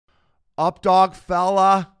Up dog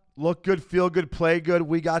fella. Look good, feel good, play good.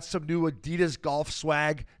 We got some new Adidas golf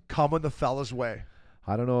swag coming the fella's way.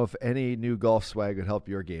 I don't know if any new golf swag would help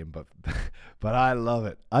your game, but but I love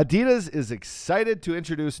it. Adidas is excited to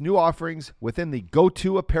introduce new offerings within the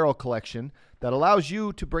Go-To apparel collection that allows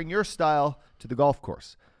you to bring your style to the golf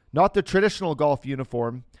course. Not the traditional golf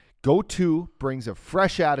uniform, Go-To brings a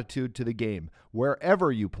fresh attitude to the game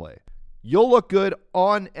wherever you play. You'll look good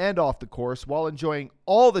on and off the course while enjoying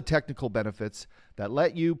all the technical benefits that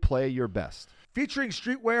let you play your best. Featuring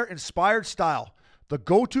streetwear-inspired style, the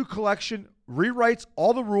Go-To collection rewrites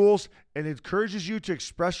all the rules and encourages you to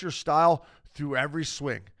express your style through every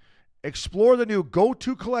swing. Explore the new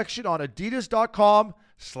Go-To collection on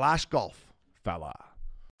adidas.com/golf. Fella.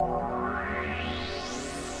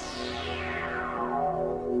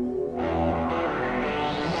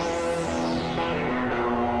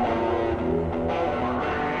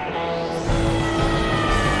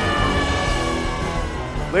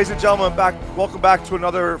 Ladies and gentlemen, welcome back to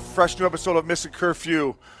another fresh new episode of Missing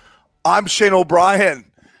Curfew. I'm Shane O'Brien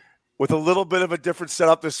with a little bit of a different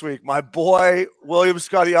setup this week. My boy, William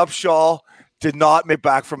Scotty Upshaw, did not make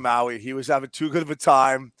back from Maui. He was having too good of a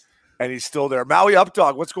time, and he's still there. Maui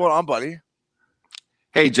Updog, what's going on, buddy?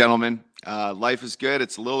 Hey, gentlemen. Life is good.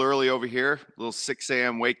 It's a little early over here, a little 6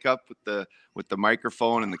 a.m. wake up with the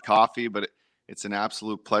microphone and the coffee, but it's an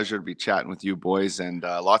absolute pleasure to be chatting with you boys and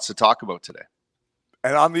lots to talk about today.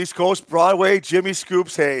 And on the East Coast, Broadway, Jimmy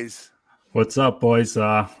Scoops Hayes. What's up, boys?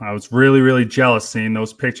 I was really jealous seeing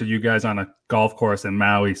those pictures of you guys on a golf course in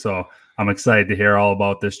Maui. So I'm excited to hear all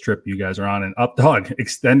about this trip you guys are on. And Updog,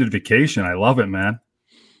 extended vacation. I love it, man.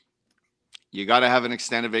 You got to have an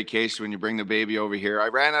extended vacation when you bring the baby over here. I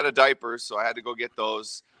ran out of diapers, so I had to go get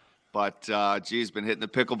those. But, geez, been hitting the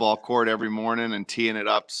pickleball court every morning and teeing it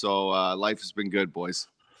up. So life has been good, boys.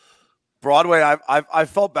 Broadway, I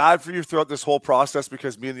felt bad for you throughout this whole process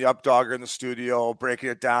because me and the Updog are in the studio, breaking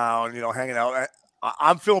it down, hanging out.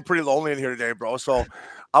 I'm feeling pretty lonely in here today, bro. So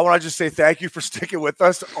I want to just say thank you for sticking with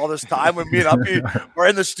us all this time. When me and Uppy are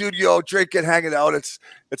in the studio, drinking, hanging out, it's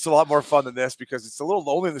a lot more fun than this because it's a little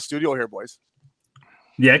lonely in the studio here, boys.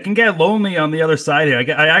 Yeah, it can get lonely on the other side here.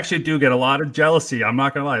 I actually do get a lot of jealousy. I'm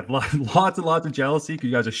not going to lie. Lots of jealousy because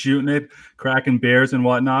you guys are shooting it, cracking beers and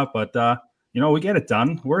whatnot. But, we get it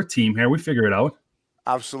done. We're a team here. We figure it out.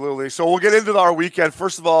 Absolutely. So we'll get into our weekend.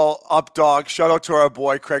 First of all, Updog, shout out to our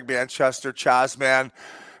boy, Craig Manchester, Chaz, man.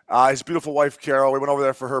 His beautiful wife, Carol. We went over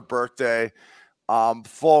there for her birthday.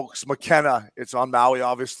 Folks, McKenna, it's on Maui,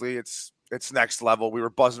 obviously. It's next level. We were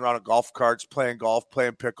buzzing around on golf carts, playing golf,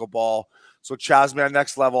 playing pickleball. So Chaz, man,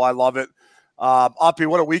 next level. I love it. Uppy,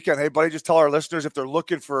 what a weekend. Hey, buddy, just tell our listeners if they're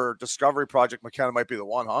looking for Discovery Project, McKenna might be the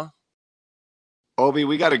one, huh? Obi,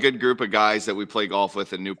 we got a good group of guys that we play golf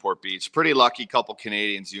with in Newport Beach. Pretty lucky couple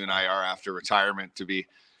Canadians you and I are after retirement to be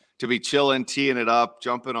chilling, teeing it up,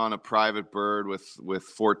 jumping on a private bird with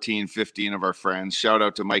 14, 15 of our friends. Shout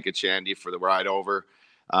out to Micah Chandy for the ride over.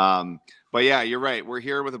 But yeah, you're right. We're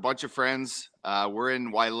here with a bunch of friends. We're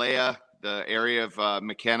in Wailea, the area of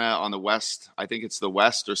McKenna on the west. I think it's the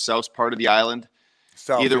west or south part of the island.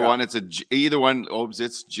 South, either yeah. one, it's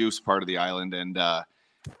it's juice part of the island. And,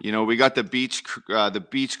 we got the beach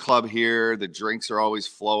club here. The drinks are always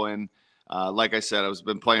flowing. Like I said, I've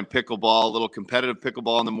been playing pickleball, a little competitive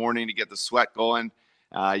pickleball in the morning to get the sweat going.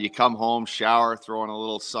 You come home, shower, throw on a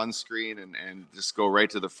little sunscreen, and just go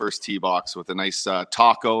right to the first tee box with a nice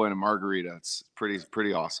taco and a margarita. It's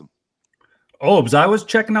pretty awesome. Obes, I was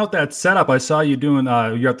checking out that setup. I saw you doing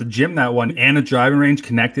you're at the gym that one and a driving range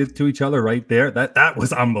connected to each other right there. That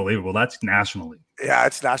was unbelievable. That's National League. Yeah,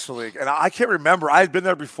 it's National League. And I can't remember. I had been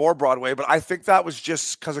there before Broadway, but I think that was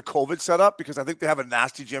just because of COVID setup because I think they have a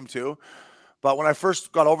nasty gym too. But when I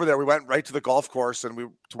first got over there, we went right to the golf course and we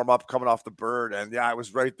warmed up coming off the bird. And yeah, it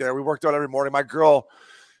was right there. We worked out every morning. My girl,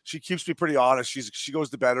 she keeps me pretty honest. She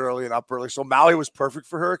goes to bed early and up early. So Maui was perfect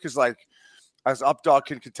for her because as Updog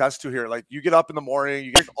can contest to here, you get up in the morning,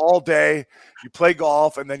 you get all day, you play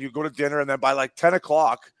golf, and then you go to dinner. And then by 10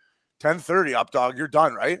 o'clock, 10:30, Updog, you're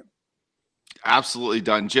done, right? Absolutely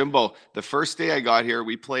done. Jimbo, the first day I got here,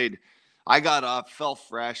 I got up, felt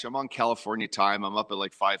fresh. I'm on California time. I'm up at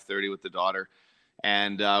 5:30 with the daughter.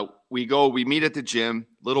 And we meet at the gym,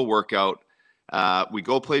 little workout. We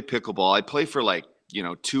go play pickleball. I play for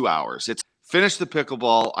 2 hours. Finish the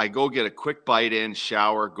pickleball. I go get a quick bite in,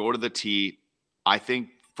 shower, go to the tee. I think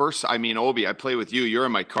Obi, I play with you. You're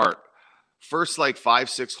in my cart. First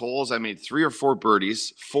 5-6 holes, I made 3 or 4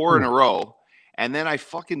 birdies, 4 in a row. And then I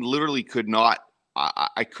fucking literally could not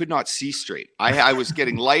see straight. I was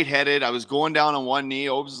getting lightheaded. I was going down on one knee.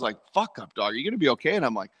 Obes was like, fuck up, dog. Are you going to be okay? And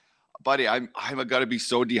I'm like, buddy, I'm gonna be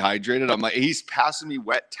so dehydrated. I'm like, he's passing me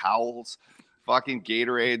wet towels, fucking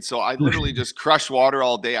Gatorade. So I literally just crushed water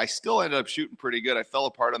all day. I still ended up shooting pretty good. I fell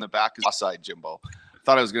apart on the back of the side, Jimbo.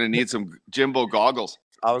 Thought I was gonna need some Jimbo goggles.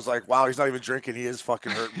 I was like, wow, he's not even drinking. He is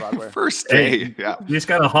fucking hurting, Broadway. First day. Hey, yeah. You just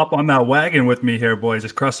gotta hop on that wagon with me here, boys.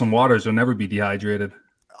 Just crush some waters. You'll never be dehydrated.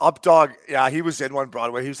 Up dog, yeah, he was in one,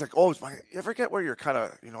 Broadway. He was like, "Oh, you ever get where you're kind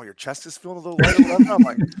of, your chest is feeling a little light or whatever?" I'm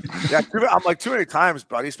like, "Yeah." I'm like, too many times,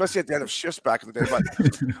 buddy, especially at the end of shifts back in the day. But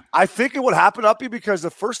I think it would happen, Uppy, because the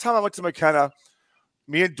first time I went to McKenna,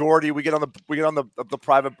 me and Doherty, we get on the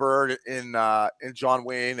private bird in John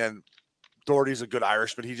Wayne, and Doherty's a good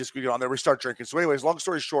Irishman. We get on there, we start drinking. So, anyways, long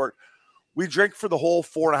story short, we drink for the whole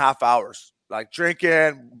 4.5 hours. Like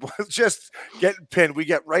drinking, just getting pinned. We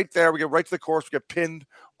get right there. We get right to the course. We get pinned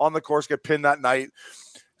on the course, get pinned that night.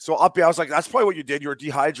 So Uppy, I was like, that's probably what you did. You were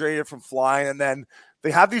dehydrated from flying. And then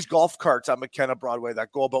they have these golf carts at McKenna Broadway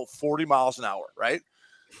that go about 40 miles an hour, right?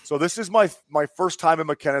 So this is my first time in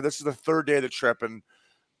McKenna. This is the third day of the trip, and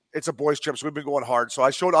it's a boys' trip, so we've been going hard. So I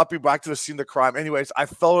showed Uppy back to the scene of the crime. Anyways, I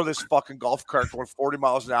fell into this fucking golf cart going 40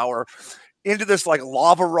 miles an hour into this like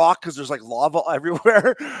lava rock because there's like lava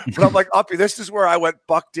everywhere. But I'm like, Uppy, this is where I went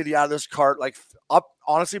buck diddy out of this cart. Like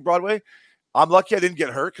honestly, Broadway, I'm lucky I didn't get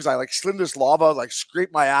hurt because I like slid this lava, like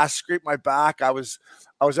scraped my ass, scraped my back. I was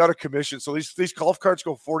out of commission. So these golf carts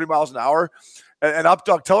go 40 miles an hour. And Up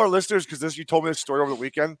Dog, tell our listeners, because you told me this story over the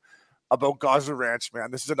weekend about Gaza Ranch, man.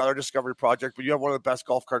 This is another discovery project, but you have one of the best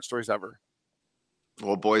golf cart stories ever.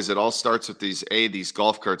 Well, boys, it all starts with these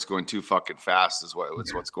golf carts going too fucking fast is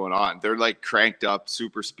what's going on. They're like cranked up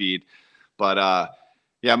super speed. But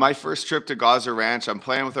yeah, my first trip to Gaza Ranch, I'm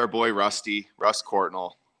playing with our boy Russ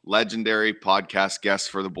Courtnall, legendary podcast guest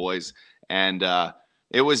for the boys. And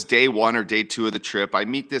it was day 1 or day 2 of the trip. I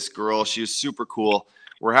meet this girl. She was super cool.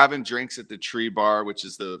 We're having drinks at the Tree Bar, which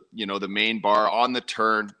is the main bar on the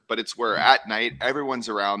turn, but it's where at night everyone's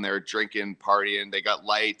around there drinking, partying. They got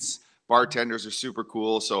lights. Bartenders are super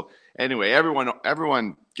cool. So anyway,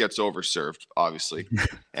 everyone gets overserved, obviously.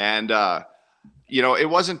 And it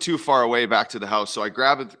wasn't too far away back to the house. So I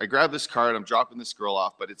grab this cart. I'm dropping this girl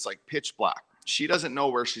off, but it's like pitch black. She doesn't know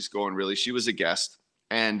where she's going, really. She was a guest.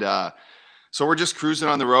 And so we're just cruising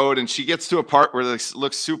on the road, and she gets to a part where this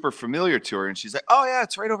looks super familiar to her, and she's like, "Oh yeah,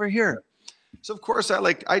 it's right over here." So of course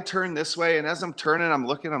I turn this way, and as I'm turning, I'm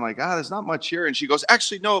looking, I'm like, there's not much here. And she goes,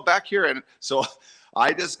 "Actually, no, back here." And so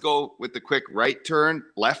I just go with the quick right turn,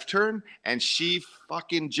 left turn, and she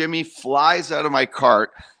fucking Jimmy flies out of my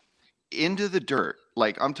cart into the dirt.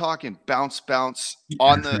 Like I'm talking bounce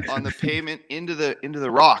on the pavement into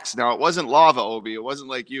the rocks. Now it wasn't lava, Obi. It wasn't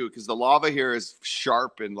like you, because the lava here is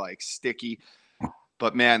sharp and like sticky.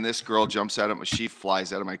 But man, this girl jumps out of my, she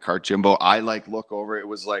flies out of my cart, Jimbo. I like look over. It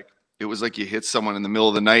was like you hit someone in the middle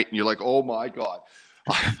of the night, and you're like, oh my God.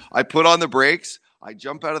 I put on the brakes. I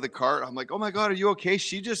jump out of the cart. I'm like, oh my God, are you okay?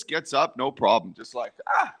 She just gets up, no problem. Just like,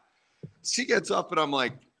 She gets up, and I'm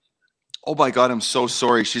like, oh my God, I'm so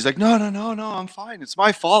sorry. She's like, no, I'm fine. It's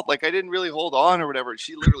my fault. Like I didn't really hold on or whatever.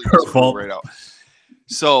 She literally just flew right out.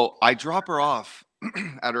 So I drop her off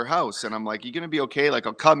at her house, and I'm like, you gonna be okay? Like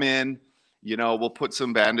I'll come in, we'll put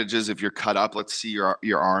some bandages if you're cut up. Let's see your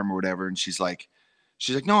arm or whatever. And she's like,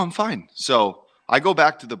 no, I'm fine. So I go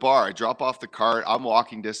back to the bar. I drop off the cart. I'm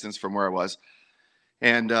walking distance from where I was.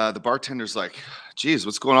 And the bartender's like, geez,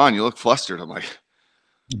 what's going on? You look flustered. I'm like,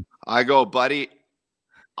 I go, buddy,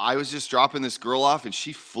 I was just dropping this girl off, and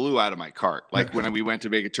she flew out of my cart. Like when we went to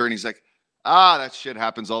make a turn, he's like, that shit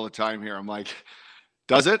happens all the time here. I'm like,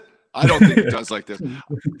 does it? I don't think it does like this.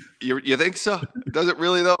 You think so? Does it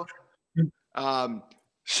really though?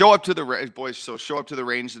 Show up to the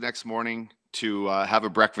range the next morning to have a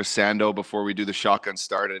breakfast sando before we do the shotgun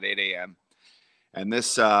start at 8 a.m. And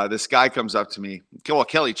this guy comes up to me. Well,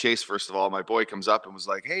 Kelly Chase, first of all, my boy, comes up and was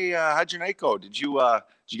like, "Hey, how'd your night go? Did you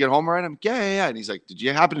get home all right?" I'm like, yeah. And he's like, "Did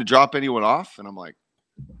you happen to drop anyone off?" And I'm like,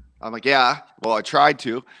 "Yeah. Well, I tried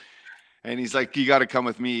to." And he's like, "You got to come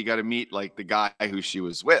with me. You got to meet like the guy who she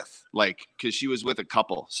was with, like, because she was with a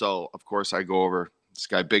couple." So of course I go over this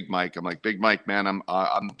guy, Big Mike. I'm like, "Big Mike, man,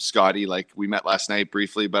 I'm Scotty. Like we met last night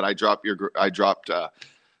briefly, but I dropped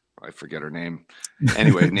I forget her name.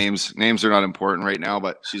 Anyway, names are not important right now,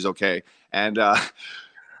 but she's okay. And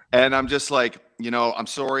I'm just like, I'm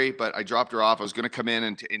sorry, but I dropped her off. I was going to come in,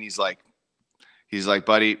 and he's like,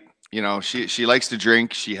 buddy, she likes to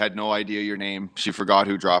drink. She had no idea your name. She forgot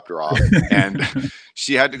who dropped her off. And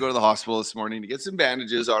she had to go to the hospital this morning to get some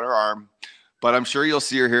bandages on her arm. But I'm sure you'll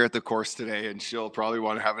see her here at the course today, and she'll probably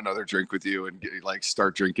want to have another drink with you and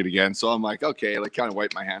start drinking again. So I'm like, okay, like kind of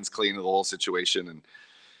wipe my hands clean of the whole situation.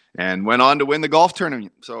 and went on to win the golf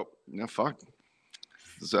tournament. So, fuck.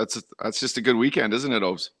 So that's just a good weekend, isn't it,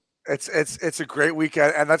 Obes? It's a great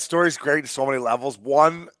weekend, and that story's great in so many levels.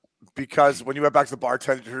 One, because when you went back to the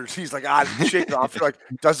bartender, she's like, shake it off. You're like,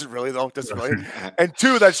 does it really though? Does it really? And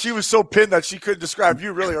two, that she was so pinned that she couldn't describe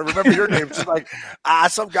you really or remember your name. She's like,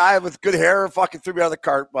 some guy with good hair fucking threw me out of the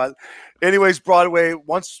cart. But anyways, Broadway,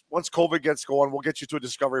 once COVID gets going, we'll get you to a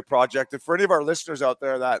discovery project. And for any of our listeners out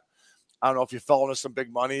there that, I don't know if you fell into some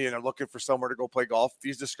big money and are looking for somewhere to go play golf,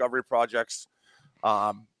 these discovery projects,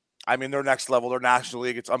 I mean, they're next level. They're National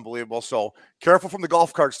League. It's unbelievable. So careful from the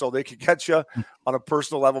golf carts, though. They can get you on a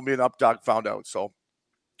personal level. Me and Updog found out. So,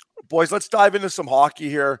 boys, let's dive into some hockey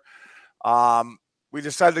here. We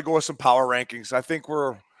decided to go with some power rankings. I think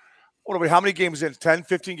how many games in? 10,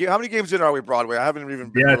 15 games? How many games in are we, Broadway? I haven't even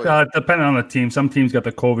been depending on the team. Some teams got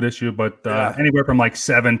the COVID issue, but anywhere from like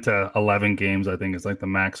 7 to 11 games, I think, is like the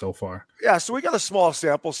max so far. Yeah, so we got a small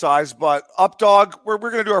sample size, but Updog, we're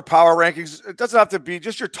going to do our power rankings. It doesn't have to be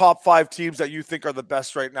just your top 5 teams that you think are the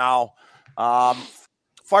best right now.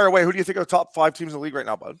 Fire away. Who do you think are the top 5 teams in the league right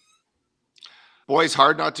now, bud? Boys,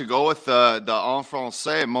 hard not to go with the en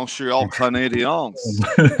français, Montreal Canadiens.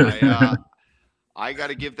 I got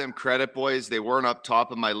to give them credit, boys. They weren't up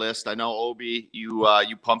top of my list. I know, Obi, you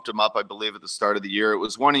pumped them up, I believe, at the start of the year. It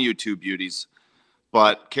was one of you two beauties.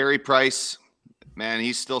 But Carey Price, man,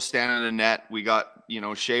 he's still standing in the net. We got,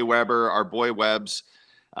 Shea Weber, our boy Webbs,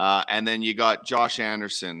 and then you got Josh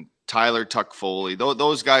Anderson, Tyler Tuck Foley.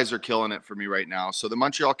 Those guys are killing it for me right now. So the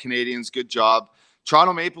Montreal Canadiens, good job.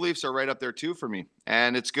 Toronto Maple Leafs are right up there too for me.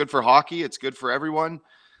 And it's good for hockey. It's good for everyone.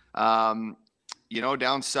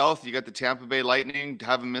 Down south, you got the Tampa Bay Lightning,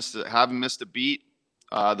 haven't missed a beat.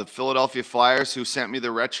 The Philadelphia Flyers, who sent me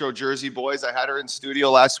the retro jersey, boys. I had her in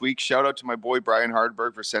studio last week. Shout out to my boy Brian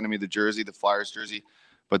Hardberg for sending me the jersey, the Flyers jersey.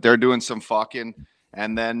 But they're doing some fucking.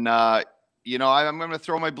 And then, I'm going to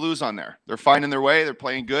throw my Blues on there. They're finding their way. They're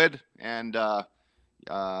playing good. And, those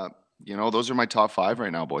are my top 5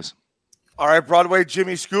 right now, boys. All right, Broadway,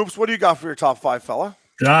 Jimmy Scoops, what do you got for your top 5, fella?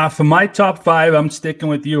 For my top 5, I'm sticking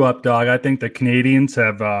with you, Updog. I think the Canadians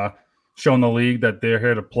have shown the league that they're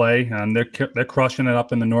here to play, and they're crushing it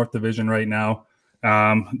up in the North Division right now.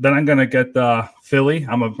 Then I'm gonna get Philly.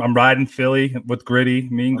 I'm riding Philly with Gritty.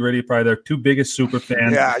 Me and Gritty probably their 2 biggest super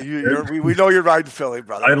fans. Yeah, we know you're riding Philly,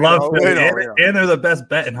 brother. I love Philly, and they're the best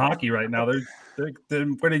bet in hockey right now. They're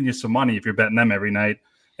putting you some money if you're betting them every night.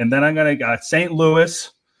 And then I'm gonna got St.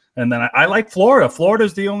 Louis, and then I like Florida.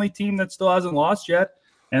 Florida's the only team that still hasn't lost yet.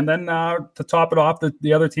 And then to top it off,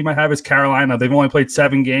 the other team I have is Carolina. They've only played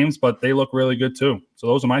 7 games, but they look really good too. So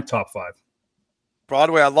those are my top 5.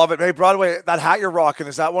 Broadway, I love it. Hey, Broadway, that hat you're rocking,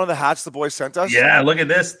 is that one of the hats the boys sent us? Yeah, look at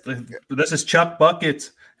this. This is Chuck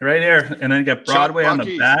Buckets right here. And then you got Broadway on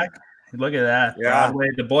the back. Look at that. Yeah. Broadway.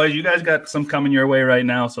 The boys, you guys got some coming your way right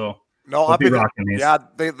now. So I'll be rocking these. Yeah,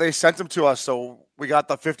 they sent them to us. So we got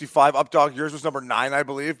the 55 Updog. Yours was number 9, I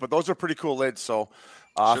believe. But those are pretty cool lids. So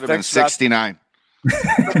should have been 69.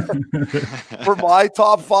 For my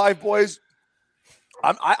top 5, boys,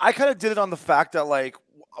 I kind of did it on the fact that, like,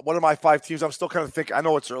 one of my 5 teams, I'm still kind of thinking, I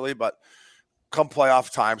know it's early, but come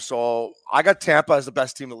playoff time. So I got Tampa as the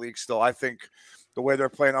best team in the league still. I think the way they're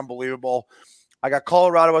playing, unbelievable. I got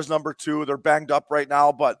Colorado as number 2. They're banged up right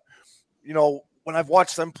now, but, when I've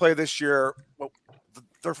watched them play this year,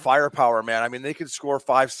 their firepower, man. I mean, they can score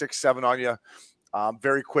 5, 6, 7 on you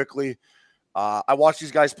very quickly. I watched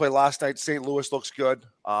these guys play last night. St. Louis looks good.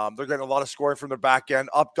 They're getting a lot of scoring from their back end.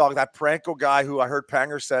 Updog, that Pranko guy who I heard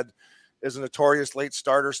Panger said is a notorious late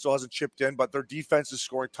starter, still hasn't chipped in, but their defense is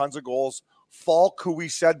scoring tons of goals. Falk, who we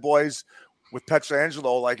said, boys, with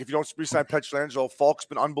Pietrangelo, like if you don't re-sign Pietrangelo, Falk's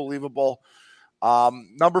been unbelievable.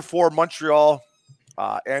 Number 4, Montreal.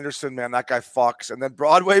 Anderson, man, that guy fucks. And then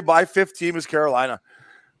Broadway, my 5th team is Carolina.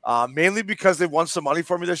 Mainly because they've won some money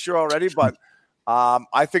for me this year already, but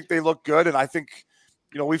I think they look good, and I think,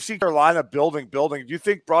 we've seen Carolina building. Do you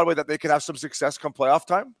think, Broadway, that they can have some success come playoff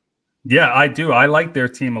time? Yeah, I do. I like their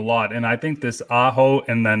team a lot, and I think this Aho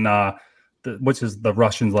and then which is the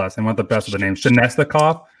Russian's last name, what the best of the names,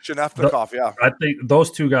 Shenestnikov, yeah. I think those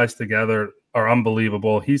 2 guys together are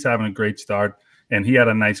unbelievable. He's having a great start, and he had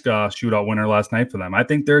a nice shootout winner last night for them. I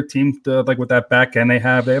think their team, like with that back end they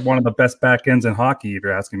have one of the best back ends in hockey, if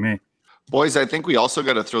you're asking me. Boys, I think we also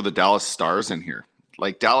got to throw the Dallas Stars in here.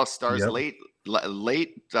 Like Dallas Stars, late,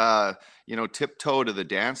 tiptoe to the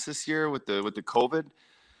dance this year with the COVID.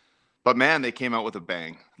 But man, they came out with a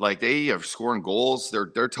bang. Like they are scoring goals.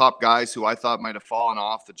 They're top guys who I thought might have fallen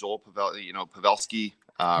off. The Joel Pavelski,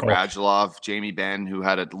 Radulov, Jamie Benn, who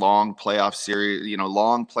had a long playoff series,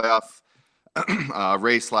 long playoff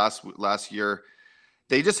race last year.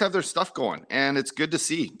 they just have their stuff going, and it's good to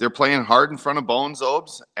see. They're playing hard in front of Bones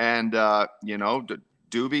Obes, and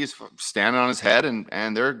Doobie's standing on his head,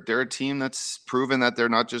 and they're a team that's proven that they're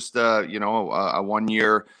not just a 1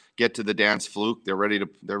 year get to the dance fluke. They're ready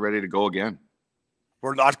to go again.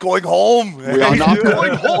 We're not going home. We are not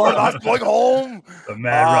going home. We're not going home. The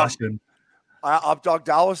mad Russian. Updog,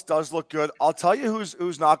 Dallas does look good. I'll tell you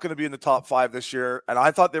who's not going to be in the top 5 this year, and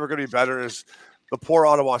I thought they were going to be better, is the poor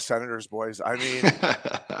Ottawa Senators, boys. I mean,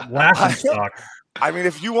 laughing stock. I mean,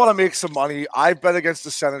 if you want to make some money, I bet against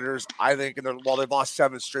the Senators. I think, and they've lost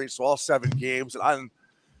 7 straight, so all 7 games, and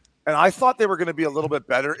I thought they were going to be a little bit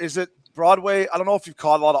better. Is it Broadway? I don't know if you've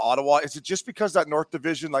caught a lot of Ottawa. Is it just because that North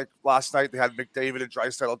Division, like last night, they had McDavid and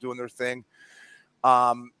Draisaitl doing their thing?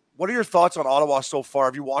 What are your thoughts on Ottawa so far?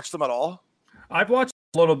 Have you watched them at all? I've watched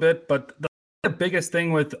a little bit, but the biggest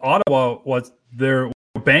thing with Ottawa was they're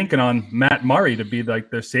banking on Matt Murray to be like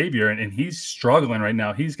their savior, and he's struggling right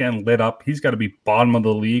now. He's getting lit up. He's got to be bottom of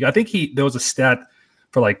the league. I think there was a stat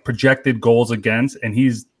for like projected goals against, and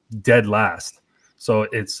he's dead last. So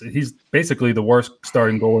he's basically the worst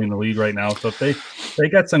starting goalie in the league right now. So if they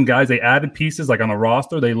get some guys, they added pieces like on the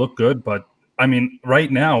roster, they look good. But I mean,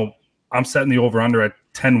 right now I'm setting the over under at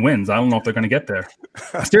 10 wins. I don't know if they're going to get there.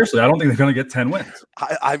 Seriously, I don't think they're going to get 10 wins.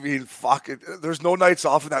 I mean, fuck it. There's no nights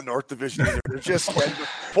off in that North Division either. They're just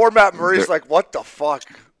poor Matt Murray's like, what the fuck?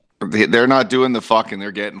 They're not doing the fucking.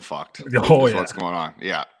 They're getting fucked. Oh, yeah. What's going on?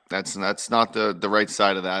 Yeah, that's not the right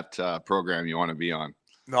side of that program you want to be on.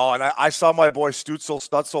 No, and I saw my boy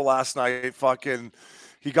Stutzel last night. Fucking,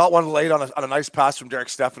 he got one late on a nice pass from Derek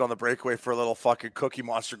Steffen on the breakaway for a little fucking cookie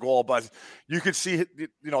monster goal. But you could see,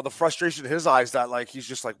 the frustration in his eyes that like he's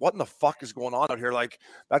just like, what in the fuck is going on out here? Like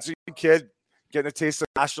that's a young kid getting a taste of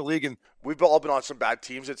the National League, and we've all been on some bad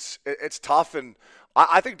teams. It's tough, and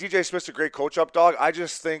I think DJ Smith's a great coach up, dog. I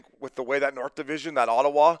just think with the way that North Division, that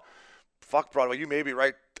Ottawa, fuck Broadway, you may be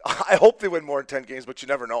right. I hope they win more than 10 games, but you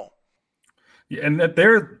never know. Yeah, and that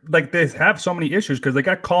they're like they have so many issues because they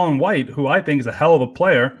got Colin White, who I think is a hell of a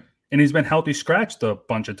player, and he's been healthy scratched a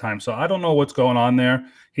bunch of times. So I don't know what's going on there.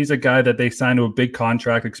 He's a guy that they signed to a big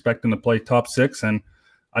contract, expecting to play top 6, and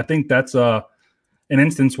I think that's an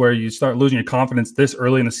instance where you start losing your confidence this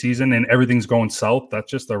early in the season and everything's going south. That's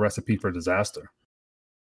just a recipe for disaster.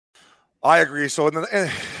 I agree. So in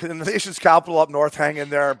the nation's capital up north, hang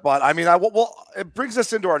in there. But I mean, it brings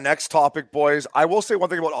us into our next topic, boys. I will say one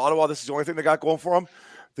thing about Ottawa. This is the only thing they got going for them.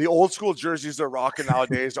 The old school jerseys they're rocking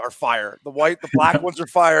nowadays are fire. The white, the black ones are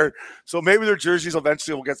fire. So maybe their jerseys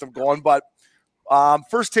eventually will get them going. But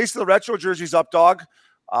first taste of the retro jerseys up, dog.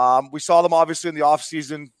 We saw them obviously in the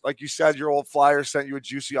offseason. Like you said, your old Flyers sent you a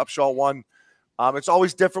juicy Upshaw one. It's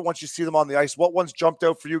always different once you see them on the ice. What ones jumped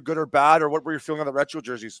out for you, good or bad, or what were you feeling on the retro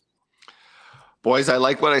jerseys? Boys, I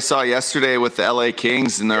like what I saw yesterday with the LA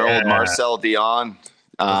Kings and their old Marcel Dion.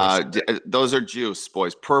 Those are juice,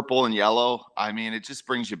 boys. Purple and yellow. I mean, it just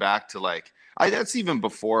brings you back to that's even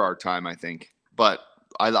before our time, I think. But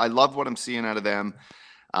I love what I'm seeing out of them.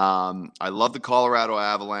 I love the Colorado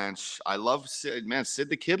Avalanche. I love Sid. Man, Sid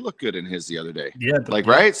the Kid looked good in his the other day. Yeah.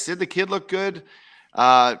 Right? Sid the Kid looked good.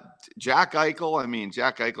 Jack Eichel. I mean,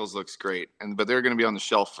 Jack Eichels looks great. But they're going to be on the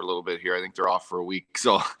shelf for a little bit here. I think they're off for a week.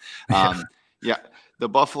 So, yeah, the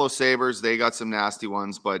Buffalo Sabres, they got some nasty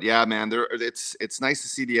ones, but yeah, man, it's nice to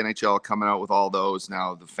see the NHL coming out with all those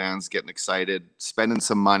now. The fans getting excited, spending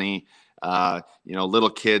some money,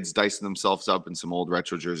 little kids dicing themselves up in some old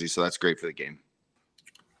retro jerseys. So that's great for the game.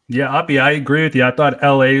 Yeah, Uppy, I agree with you. I thought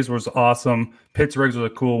LA's was awesome. Pittsburgh's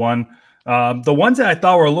was a cool one. The ones that I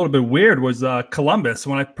thought were a little bit weird was Columbus.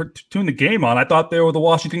 When I tuned the game on, I thought they were the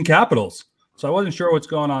Washington Capitals. So I wasn't sure what's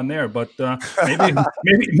going on there, but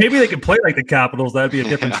maybe they could play like the Capitals. That'd be a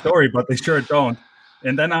different story, but they sure don't.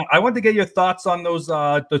 And then I wanted to get your thoughts on those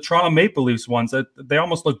the Toronto Maple Leafs ones. That they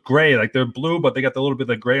almost look gray, like they're blue, but they got the little bit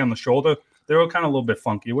of gray on the shoulder. They were kind of a little bit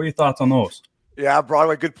funky. What are your thoughts on those? Yeah,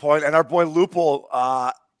 Broadway, good point. And our boy Lupul,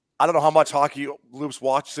 I don't know how much hockey Loops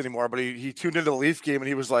watches anymore, but he tuned into the Leaf game and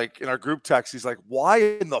he was like, in our group text, he's like,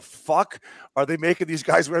 why in the fuck are they making these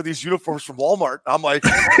guys wear these uniforms from Walmart? I'm like,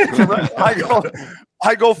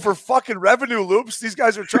 I go for fucking revenue, Loops. These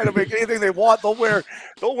guys are trying to make anything they want. They'll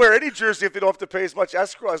wear any jersey if they don't have to pay as much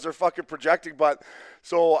escrow as they're fucking projecting. But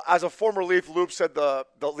so as a former Leaf, Loop said the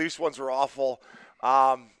Leafs ones were awful.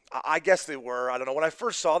 I guess they were. I don't know. When I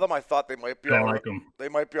first saw them, I thought they might be all right. They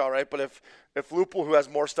might be all right. But if Lupul, who has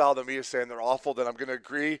more style than me, is saying they're awful, then I'm going to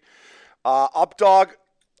agree. Updog,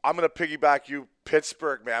 I'm going to piggyback you.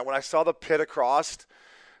 Pittsburgh, man. When I saw the pit across,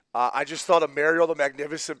 I just thought of Mario the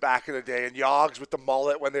Magnificent back in the day and Yogs with the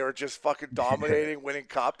mullet when they were just fucking dominating, winning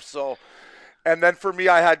cups. So And then for me,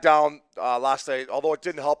 I had down last night, although it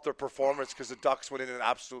didn't help their performance because the Ducks went in and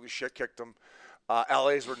absolutely shit kicked them.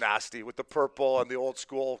 LA's were nasty with the purple and the old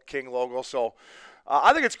school King logo. So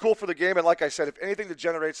I think it's cool for the game. And like I said, if anything to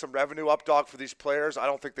generate some revenue up, dog, for these players, I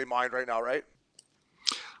don't think they mind right now, right?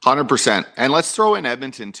 100%. And let's throw in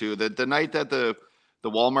Edmonton too. The night that the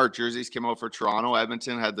Walmart jerseys came out for Toronto,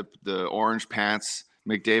 Edmonton had the orange pants.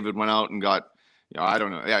 McDavid went out and got, I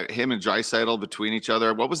don't know, him and Draisaitl between each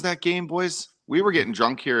other. What was that game, boys? We were getting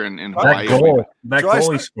drunk here in Hawaii. That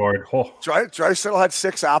goal he scored. Oh. Draisaitl had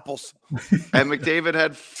 6 apples. And McDavid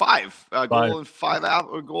had 5. Goal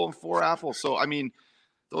and 4 apples. So, I mean,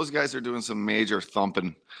 those guys are doing some major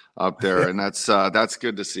thumping up there, and that's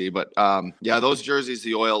good to see. But, those jerseys,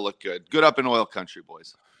 the Oil look good. Good up in Oil country,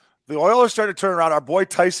 boys. The Oilers starting to turn around. Our boy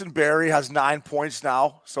Tyson Barrie has 9 points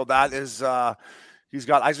now. So that is I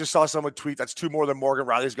just saw someone tweet that's 2 more than Morgan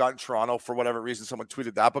Riley's got in Toronto for whatever reason. Someone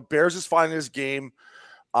tweeted that. But Bears is finding his game.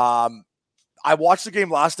 I watched the game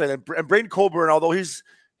last night, and Braden Coburn, although he's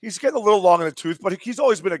getting a little long in the tooth, but he's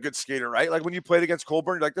always been a good skater, right? Like when you played against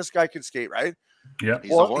Coburn, you're like, this guy can skate, right? Yeah.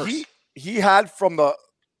 Well, he had from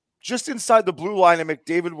just inside the blue line, and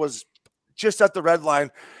McDavid was just at the red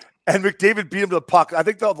line. And McDavid beat him to the puck. I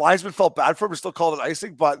think the linesman felt bad for him and still called it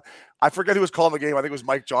icing, but I forget who was calling the game. I think it was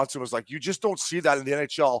Mike Johnson. Was like, you just don't see that in the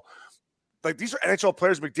NHL. Like, these are NHL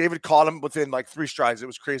players. McDavid caught him within like 3 strides. It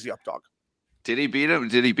was crazy, up dog. Did he beat him?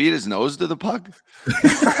 Did he beat his nose to the puck?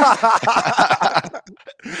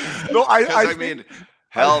 No, I mean,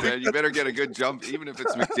 hell, man, you better get a good jump. Even if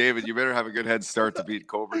it's McDavid, you better have a good head start to beat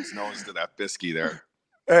Coburn's nose to that bisky there.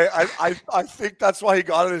 Hey, I think that's why he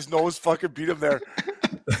got in his nose. Fucking beat him there.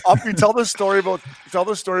 Uppy, tell the story about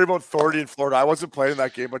Thornton in Florida. I wasn't playing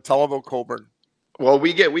that game, but tell about Coburn. Well,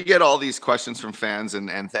 we get all these questions from fans,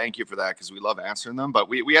 and thank you for that because we love answering them. But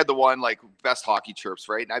we had the one like best hockey chirps,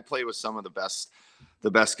 right? And I played with some of the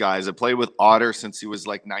best guys. I played with Otter since he was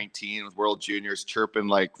like 19 with World Juniors, chirping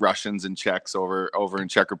like Russians and Czechs over in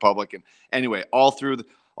Czech Republic. And anyway, all through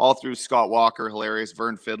Scott Walker, hilarious.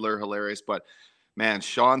 Vern Fiddler, hilarious. But man,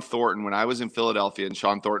 Sean Thornton, when I was in Philadelphia and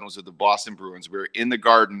Sean Thornton was with the Boston Bruins, we were in the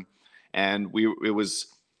Garden, and I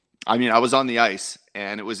was on the ice,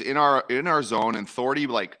 and it was in our zone, and Thornty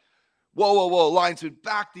like, whoa, linesman,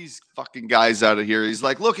 back these fucking guys out of here. He's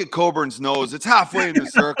like, look at Coburn's nose. It's halfway in the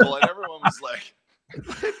circle, and everyone was like,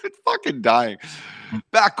 fucking dying.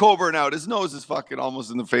 Back Coburn out. His nose is fucking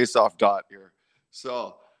almost in the face-off dot here.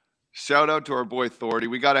 So shout out to our boy Thornty.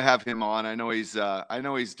 We got to have him on. I know he's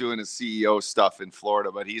doing his CEO stuff in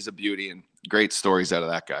Florida, but he's a beauty and great stories out of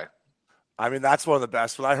that guy. I mean, that's one of the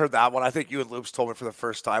best. When I heard that one, I think you and Loops told me for the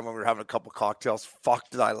first time when we were having a couple cocktails. Fuck,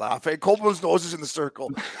 did I laugh? Hey, Coleman's nose is in the circle.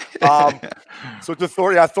 So to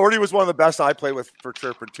Thornty, Thornty was one of the best I played with for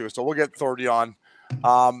chirping too. So we'll get Thornty on.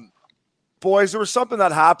 Boys, there was something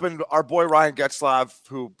that happened. Our boy Ryan Getzlav,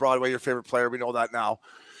 who brought away your favorite player, we know that now,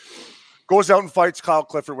 goes out and fights Kyle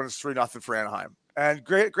Clifford when it's 3-0 for Anaheim. And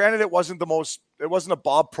granted, it wasn't a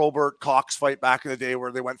Bob Probert Cox fight back in the day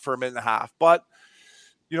where they went for a minute and a half. But,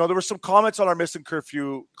 you know, there were some comments on our Missing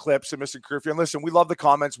Curfew clips and Missing Curfew. And listen, we love the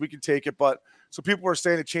comments. We can take it. But so people were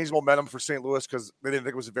saying it changed momentum for St. Louis because they didn't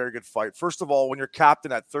think it was a very good fight. First of all, when your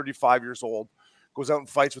captain at 35 years old goes out and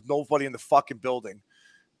fights with nobody in the fucking building,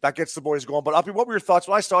 that gets the boys going. But Uppy, what were your thoughts?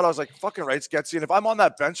 When I saw it, I was like, fucking right, Getsy. And if I'm on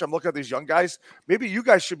that bench, I'm looking at these young guys. Maybe you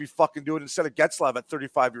guys should be fucking doing it instead of Getzlav at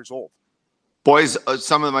 35 years old. Boys,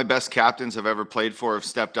 some of my best captains I've ever played for have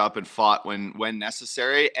stepped up and fought when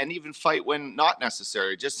necessary, and even fight when not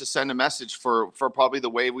necessary, just to send a message for probably the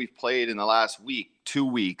way we've played in the last week, 2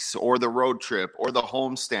 weeks, or the road trip, or the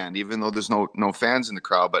homestand, even though there's no fans in the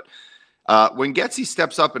crowd. But when Getsy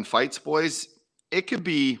steps up and fights, boys, it could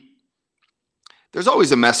be – there's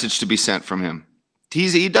always a message to be sent from him.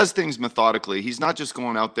 He does things methodically. He's not just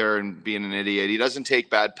going out there and being an idiot. He doesn't take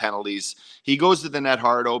bad penalties. He goes to the net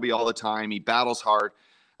hard, Obi, all the time. He battles hard.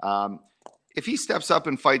 If he steps up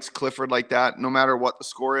and fights Clifford like that, no matter what the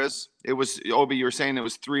score is, it was, Obi, you were saying it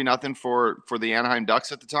was 3-0 for the Anaheim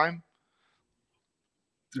Ducks at the time?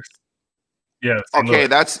 Yeah. Okay,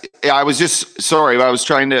 I was just, sorry, I was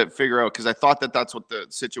trying to figure out because I thought that's what the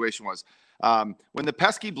situation was. When the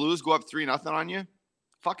pesky Blues go up 3-0 on you,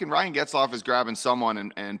 fucking Ryan Getzlaff is grabbing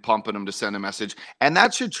someone and pumping them to send a message. And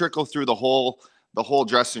that should trickle through the whole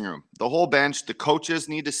dressing room, the whole bench. The coaches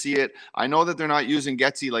need to see it. I know that they're not using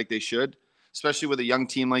Getsy like they should, especially with a young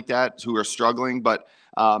team like that who are struggling. But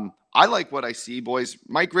I like what I see, boys.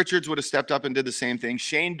 Mike Richards would have stepped up and did the same thing.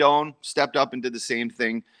 Shane Doan stepped up and did the same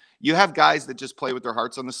thing. You have guys that just play with their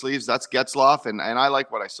hearts on the sleeves. That's Getzlaff, and I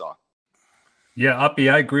like what I saw. Yeah, Uppy,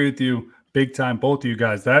 I agree with you. Big time, both of you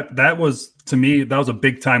guys. That was, to me, that was a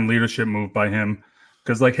big time leadership move by him,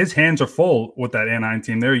 because like his hands are full with that Anaheim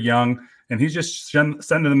team. They're young, and he's just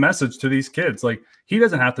sending a message to these kids. Like, he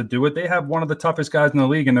doesn't have to do it. They have one of the toughest guys in the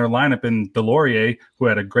league in their lineup in Delorier, who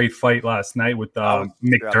had a great fight last night with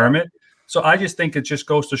McDermott. So I just think it just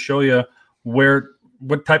goes to show you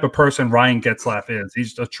what type of person Ryan Getzlaf is.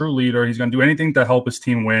 He's a true leader. He's going to do anything to help his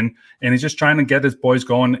team win, and he's just trying to get his boys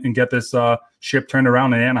going and get this ship turned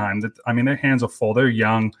around in Anaheim. I mean, their hands are full. They're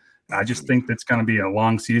young. I just think it's going to be a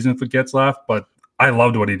long season for Getzlaf, but I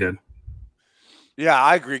loved what he did. Yeah,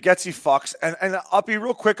 I agree. Getsy fucks. And I'll be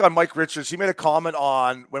real quick on Mike Richards. He made a comment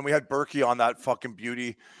on when we had Berkey on that fucking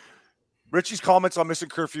beauty. Richie's comments on missing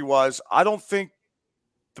curfew was, I don't think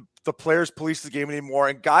the players police the game anymore,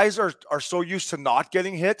 and guys are so used to not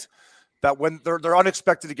getting hit that when they're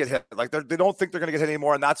unexpected to get hit, like they don't think they're going to get hit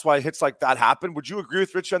anymore, and that's why hits like that happen. Would you agree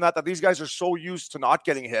with Richie on that these guys are so used to not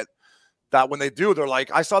getting hit that when they do, they're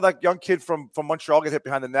like, I saw that young kid from Montreal get hit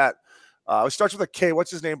behind the net. It starts with a K.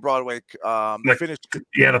 What's his name, Broadway? The Finnish kid.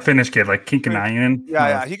 Yeah, the Finnish kid, like Kinkanainen.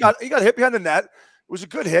 Yeah. He got hit behind the net. It was a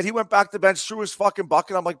good hit. He went back to the bench, threw his fucking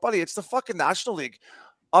bucket. I'm like, buddy, it's the fucking National League.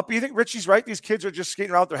 You think Richie's right? These kids are just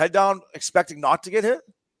skating around with their head down, expecting not to get hit?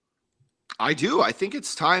 I do. I think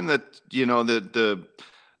it's time that, the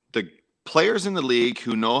players in the league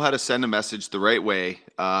who know how to send a message the right way,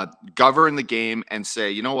 govern the game and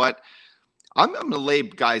say, you know what? I'm going to lay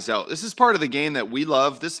guys out. This is part of the game that we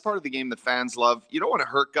love. This is part of the game that fans love. You don't want to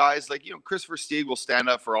hurt guys. Like, Christopher Stieg will stand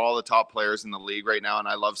up for all the top players in the league right now, and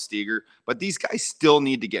I love Steger. But these guys still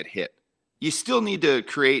need to get hit. You still need to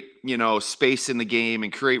create, space in the game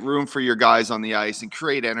and create room for your guys on the ice and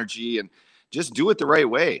create energy and just do it the right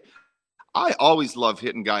way. I always love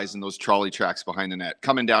hitting guys in those trolley tracks behind the net,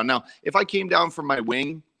 coming down. Now, if I came down from my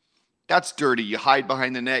wing, that's dirty. You hide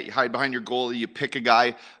behind the net, you hide behind your goalie, you pick a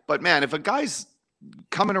guy. But man, if a guy's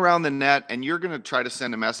coming around the net and you're going to try to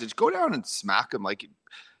send a message, go down and smack him. Like,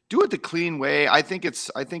 do it the clean way. I think it's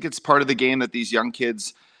part of the game that these young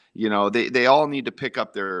kids, they all need to pick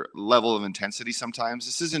up their level of intensity sometimes.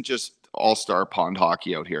 This isn't just all-star pond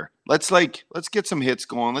hockey out here. Let's get some hits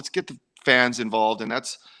going. Let's get the fans involved. And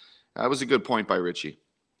that was a good point by Richie.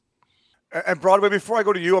 And Broadway, before I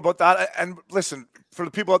go to you about that, and listen, for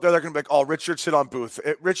the people out there, they're going to be like, oh, Richard sit on Booth.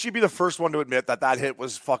 Richie be the first one to admit that hit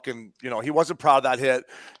was fucking, he wasn't proud of that hit.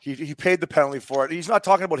 He paid the penalty for it. He's not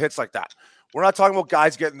talking about hits like that. We're not talking about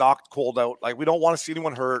guys getting knocked cold out. Like, we don't want to see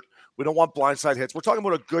anyone hurt. We don't want blindside hits. We're talking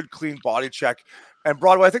about a good, clean body check. And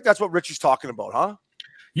Broadway, I think that's what Richie's talking about, huh?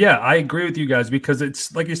 Yeah, I agree with you guys, because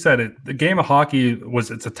it's like you said, the game of hockey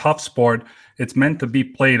it's a tough sport. It's meant to be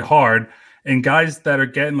played hard. And guys that are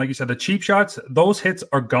getting, like you said, the cheap shots, those hits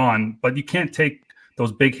are gone, but you can't take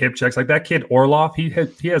those big hip checks. Like that kid Orlov, he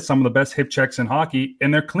has some of the best hip checks in hockey,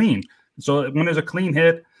 and they're clean. So when there's a clean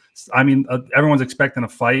hit, I mean, everyone's expecting a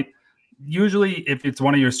fight. Usually if it's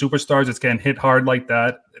one of your superstars that's getting hit hard like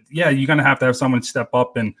that, yeah, you're going to have someone step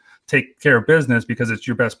up and take care of business because it's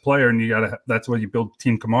your best player, and that's where you build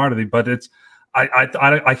team camaraderie. But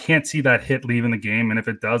I can't see that hit leaving the game, and if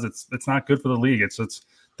it does, it's not good for the league. It's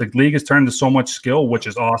the league has turned to so much skill, which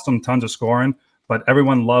is awesome, tons of scoring, but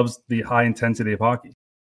everyone loves the high intensity of hockey.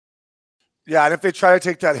 Yeah, and if they try to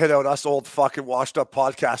take that hit out, us old fucking washed up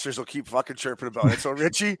podcasters will keep fucking chirping about it. So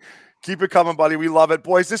Richie, keep it coming, buddy. We love it.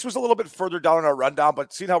 Boys, this was a little bit further down in our rundown,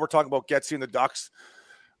 but seeing how we're talking about Getsy and the Ducks,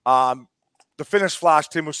 the Finnish Flash,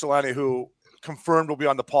 Teemu Selänne, who confirmed will be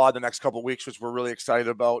on the pod the next couple of weeks, which we're really excited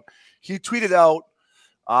about. He tweeted out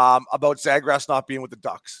about Zagras not being with the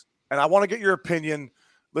Ducks. And I want to get your opinion.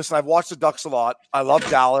 Listen, I've watched the Ducks a lot. I love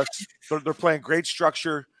Dallas. They're playing great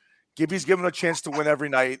structure. Gibby's given a chance to win every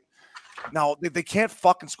night. Now, they can't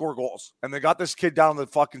fucking score goals. And they got this kid down in the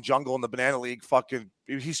fucking jungle in the Banana League.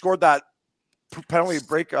 He scored that penalty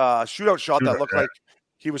break shootout shot that looked like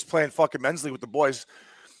he was playing fucking men's league with the boys.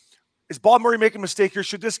 Is Bob Murray making a mistake here?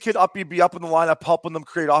 Should this kid be up in the lineup helping them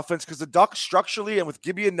create offense? Because the Ducks structurally and with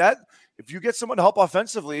Gibby and net, if you get someone to help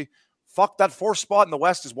offensively, that fourth spot in the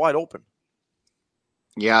West is wide open.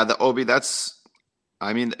 Yeah,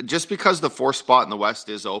 just because the fourth spot in the West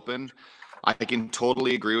is open, I can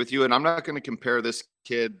totally agree with you. And I'm not going to compare this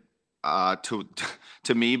kid to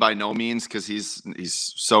me by no means, because he's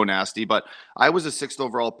so nasty. But I was a 6th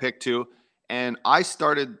overall pick too. And I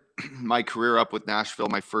started my career up with Nashville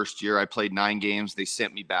my first year. I played 9 games. They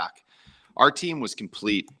sent me back. Our team was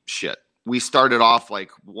complete shit. We started off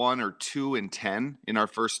like 1 or 2 and 10 in our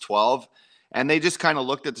first 12. And they just kind of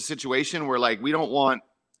looked at the situation where, like, we don't want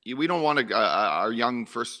our young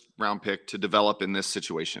first round pick to develop in this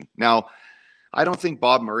situation. Now, I don't think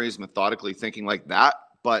Bob Murray is methodically thinking like that,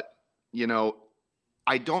 but I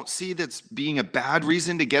I don't see that's being a bad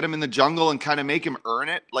reason to get him in the jungle and kind of make him earn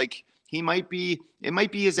it. Like it might be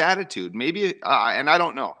his attitude. Maybe, and I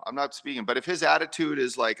don't know. I'm not speaking, but if his attitude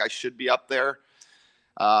is like, I should be up there,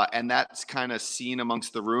 and that's kind of seen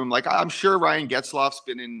amongst the room. Like I'm sure Ryan Getzlaf's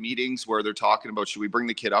been in meetings where they're talking about, should we bring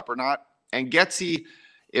the kid up or not? And Getzy,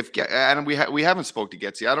 and we haven't spoke to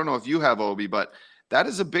Getzy. I don't know if you have, Obi, but that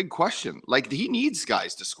is a big question. Like he needs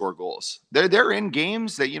guys to score goals. They're in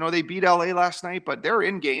games that, they beat LA last night, but they're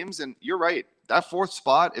in games. And you're right. That fourth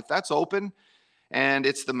spot, if that's open and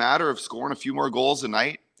it's the matter of scoring a few more goals a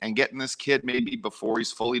night and getting this kid maybe before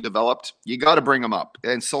he's fully developed, you got to bring him up.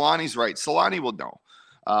 And Solani's right. Solani will know.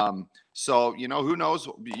 So, who knows?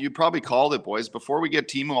 You probably called it, boys. Before we get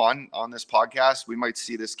Timo on this podcast, we might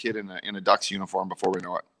see this kid in a Ducks uniform before we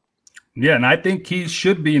know it. Yeah, and I think he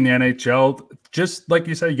should be in the NHL. Just like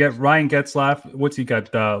you said, you get Ryan Getzlaf. What's he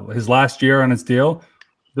got? His last year on his deal.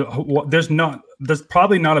 There's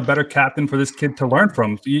probably not a better captain for this kid to learn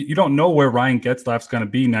from. You don't know where Ryan Getzlaf's going to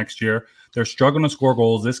be next year. They're struggling to score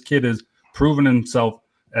goals. This kid has proven himself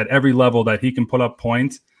at every level that he can put up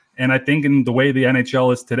points. And I think in the way the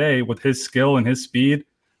NHL is today, with his skill and his speed,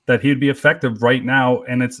 that he'd be effective right now.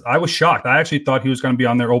 And I was shocked. I actually thought he was going to be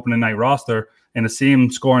on their opening night roster. And to see him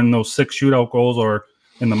scoring those 6 shootout goals or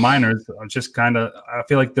in the minors, just I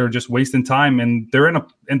feel like they're just wasting time. And they're in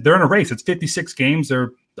a race. It's 56 games.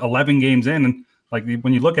 They're 11 games in. And like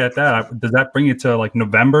when you look at that, does that bring you to like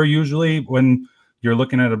November usually when you're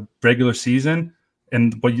looking at a regular season?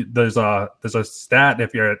 And there's a stat,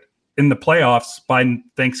 if you're in the playoffs by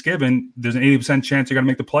Thanksgiving, there's an 80% chance you're going to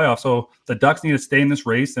make the playoffs. So the Ducks need to stay in this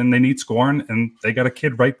race, and they need scoring, and they got a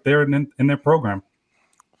kid right there in their program.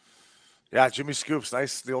 Yeah, Jimmy Scoops,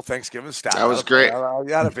 nice, the old Thanksgiving stat. That was great.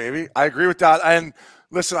 Yeah, baby. I agree with that. And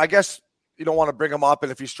listen, I guess you don't want to bring him up,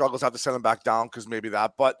 and if he struggles, have to send him back down because maybe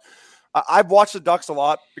that. But I've watched the Ducks a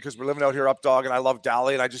lot because we're living out here up dog, and I love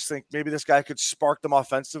Daly, and I just think maybe this guy could spark them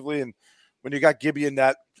offensively. And when you got Gibby in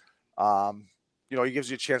net, he gives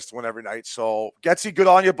you a chance to win every night. So Getzy, good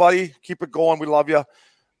on you, buddy. Keep it going. We love you.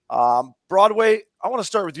 Broadway, I want to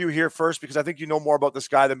start with you here first because I think you know more about this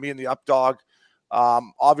guy than me and the up dog.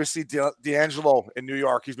 Obviously, D'Angelo in New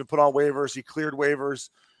York. He's been put on waivers. He cleared waivers.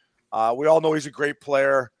 We all know he's a great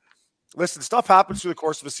player. Listen, stuff happens through the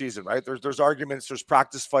course of a season, right? There's arguments. There's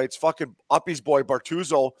practice fights. Fucking Uppy's boy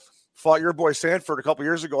Bartuzzo fought your boy Sanford a couple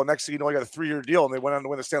years ago. Next thing you know, he got a 3-year deal, and they went on to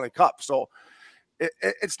win the Stanley Cup. So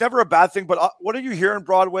it's never a bad thing. But what are you hearing,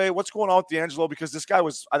 Broadway? What's going on with D'Angelo? Because this guy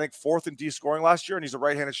was, I think, 4th in D scoring last year, and he's a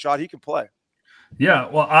right-handed shot. He can play. Yeah,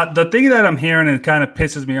 well, the thing that I'm hearing, and it kind of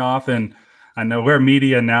pisses me off, and I know we're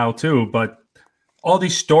media now too, but all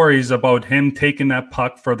these stories about him taking that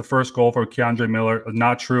puck for the first goal for Keandre Miller are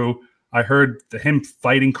not true. I heard him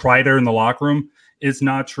fighting Kreider in the locker room is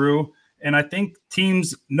not true. And I think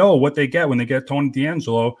teams know what they get when they get Tony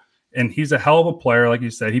D'Angelo, and he's a hell of a player. Like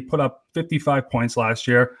you said, he put up 55 points last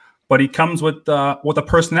year, but he comes with a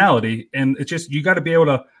personality, and it's just, you got to be able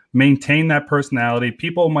to maintain that personality.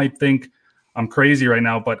 People might think I'm crazy right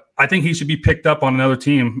now, but I think he should be picked up on another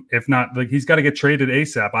team. If not, like, he's got to get traded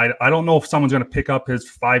ASAP. I don't know if someone's going to pick up his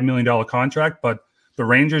 $5 million contract, but the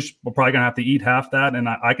Rangers are probably going to have to eat half that. And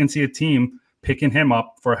I can see a team picking him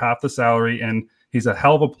up for half the salary. And he's a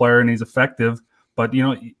hell of a player and he's effective, but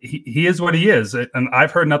he is what he is. And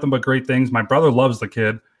I've heard nothing but great things. My brother loves the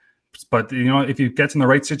kid, but if he gets in the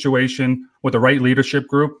right situation with the right leadership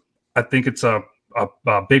group, I think it's a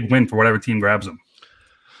big win for whatever team grabs him.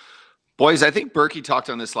 Boys, I think Berkey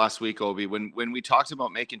talked on this last week, Obi, when we talked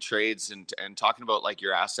about making trades and talking about like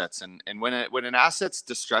your assets and when an asset's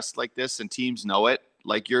distressed like this and teams know it,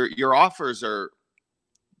 like your offers they're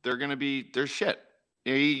shit.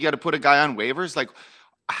 You got to put a guy on waivers. Like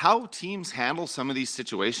how teams handle some of these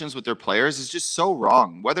situations with their players is just so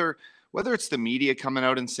wrong. Whether it's the media coming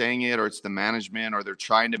out and saying it, or it's the management, or they're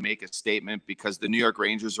trying to make a statement because the New York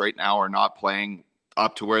Rangers right now are not playing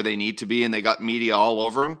up to where they need to be and they got media all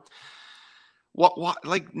over them.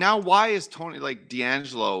 Why is Tony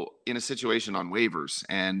D'Angelo in a situation on waivers?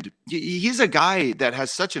 And he's a guy that has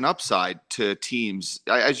such an upside to teams.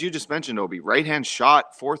 As you just mentioned, Obi, right-hand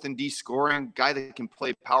shot, 4th in D scoring, guy that can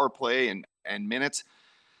play power play and minutes.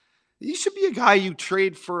 He should be a guy you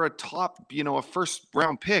trade for a top, a first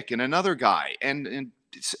round pick and another guy. And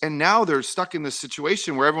now they're stuck in this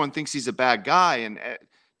situation where everyone thinks he's a bad guy. And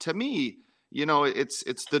to me,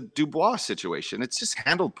 it's the Dubois situation. It's just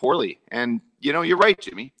handled poorly. And, you're right,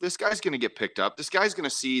 Jimmy. This guy's going to get picked up. This guy's going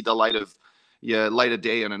to see the light of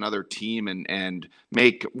day on another team and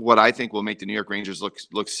make what I think will make the New York Rangers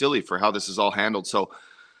look silly for how this is all handled. So,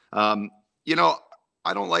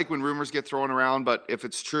 I don't like when rumors get thrown around, but if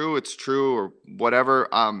it's true, it's true, or whatever.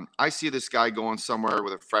 I see this guy going somewhere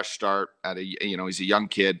with a fresh start at he's a young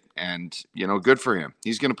kid, and good for him.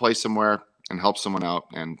 He's going to play somewhere and help someone out,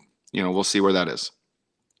 and we'll see where that is.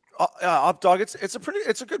 Up dog, it's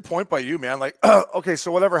a good point by you, man. Like, okay,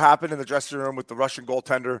 so whatever happened in the dressing room with the Russian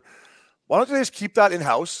goaltender, why don't they just keep that in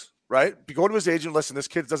house? Right? Go to his agent. Listen, this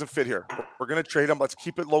kid doesn't fit here. We're going to trade him. Let's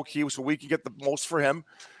keep it low key so we can get the most for him.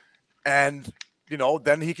 And,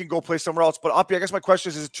 then he can go play somewhere else. But Uppy, I guess my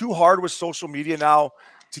question is it too hard with social media now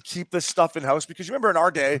to keep this stuff in house? Because you remember in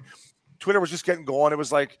our day, Twitter was just getting going. It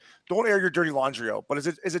was like, don't air your dirty laundry out. But is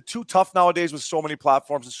it too tough nowadays with so many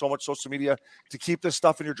platforms and so much social media to keep this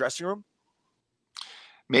stuff in your dressing room?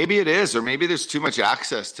 Maybe it is, or maybe there's too much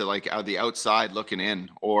access to like the outside looking in,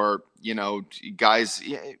 or guys.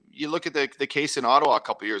 You look at the case in Ottawa a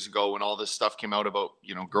couple of years ago when all this stuff came out about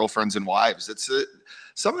girlfriends and wives. It's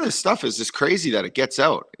some of this stuff is just crazy that it gets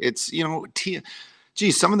out. It's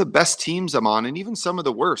some of the best teams I'm on, and even some of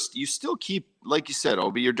the worst, you still keep, like you said,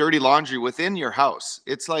 Obi, your dirty laundry within your house.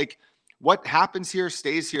 It's like what happens here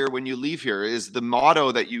stays here. When you leave here is the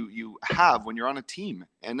motto that you have when you're on a team,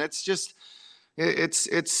 and it's just.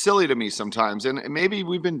 It's silly to me sometimes, and maybe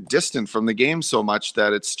we've been distant from the game so much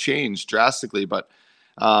that it's changed drastically. But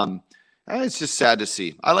it's just sad to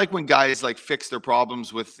see. I like when guys like fix their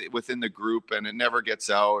problems within the group, and it never gets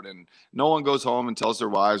out, and no one goes home and tells their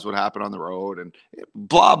wives what happened on the road, and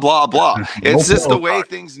blah blah blah. It's just the way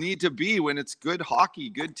things need to be when it's good hockey,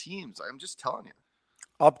 good teams. I'm just telling you.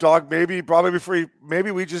 Up dog, maybe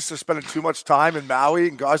we just are spending too much time in Maui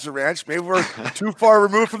and Gaza Ranch. Maybe we're too far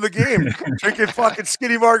removed from the game, drinking fucking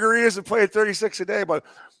skinny margaritas and playing 36 a day. But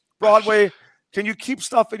Broadway, can you keep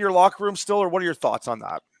stuff in your locker room still, or what are your thoughts on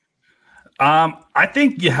that? I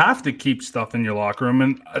think you have to keep stuff in your locker room,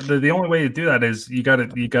 and the only way to do that is you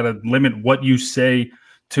gotta limit what you say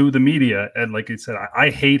to the media. And like I said,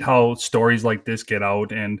 I hate how stories like this get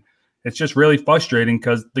out, and it's just really frustrating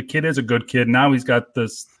because the kid is a good kid. Now he's got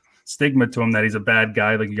this stigma to him that he's a bad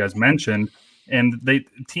guy, like you guys mentioned. And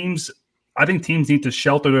I think teams need to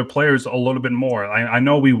shelter their players a little bit more. I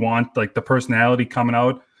know we want like the personality coming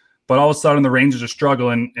out, but all of a sudden the Rangers are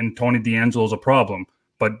struggling and Tony DeAngelo's a problem.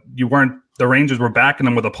 But the Rangers were backing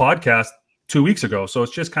them with a podcast 2 weeks ago. So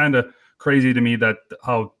it's just kind of crazy to me that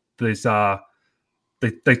how this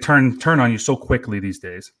they turn on you so quickly these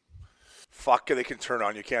days. Fuck, they can turn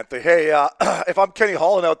on you, can't they? Hey, if I'm Kenny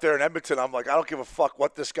Holland out there in Edmonton, I'm like, I don't give a fuck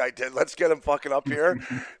what this guy did. Let's get him fucking up here,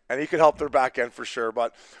 and he could help their back end for sure.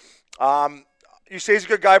 But you say he's a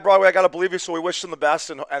good guy, Broadway. I got to believe you, so we wish him the best,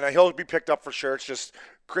 and he'll be picked up for sure. It's just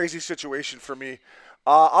crazy situation for me.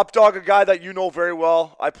 Updog, a guy that you know very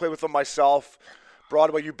well. I play with him myself.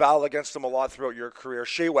 Broadway, you battled against him a lot throughout your career.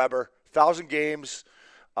 Shea Weber, 1,000 games.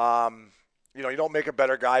 You don't make a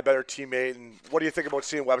better guy, better teammate. And what do you think about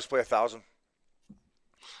seeing Webbs play 1,000?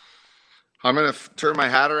 I'm going to turn my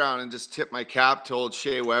hat around and just tip my cap to old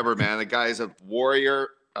Shea Weber, man. The guy's a warrior.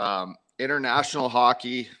 International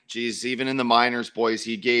hockey. Geez, even in the minors, boys,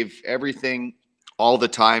 he gave everything all the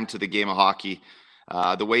time to the game of hockey.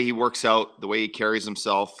 The way he works out, the way he carries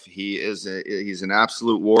himself, he's an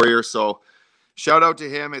absolute warrior. So shout out to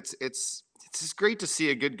him. It's just great to see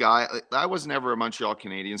a good guy. I was never a Montreal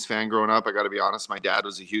Canadiens fan growing up. I got to be honest. My dad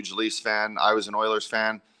was a huge Leafs fan. I was an Oilers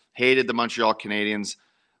fan. Hated the Montreal Canadiens.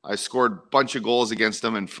 I scored a bunch of goals against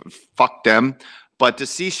them and fucked them. But to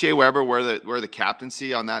see Shea Weber wear the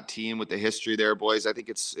captaincy on that team with the history there, boys, I think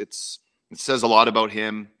it says a lot about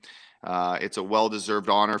him. It's a well-deserved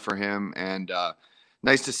honor for him, and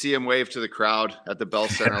nice to see him wave to the crowd at the Bell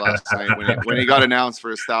Center last night when he got announced for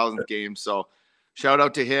his 1,000th game. So shout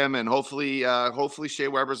out to him, and hopefully Shea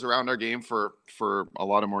Weber's around our game for a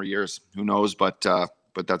lot of more years. Who knows? But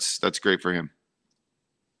that's great for him.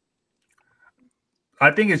 I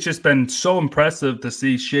think it's just been so impressive to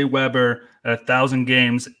see Shea Weber at 1,000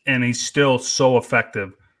 games, and he's still so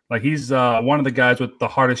effective. Like, he's one of the guys with the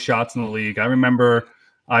hardest shots in the league. I remember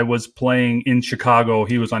I was playing in Chicago.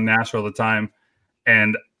 He was on Nashville at the time,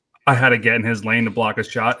 and I had to get in his lane to block a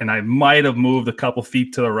shot, and I might have moved a couple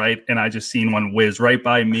feet to the right, and I just seen one whiz right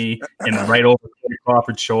by me and right over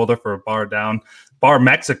Crawford's shoulder for a bar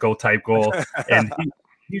Mexico type goal. And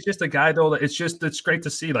he's just a guy, though, that it's great to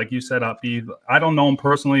see. Like you said, I don't know him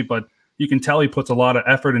personally, but you can tell he puts a lot of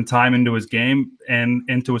effort and time into his game and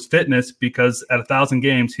into his fitness, because at 1,000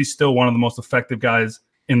 games, he's still one of the most effective guys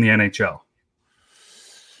in the NHL.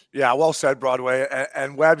 Yeah, well said, Broadway.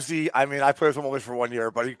 And Webbsy, I mean, I played with him only for 1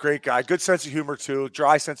 year, but he's a great guy. Good sense of humor, too.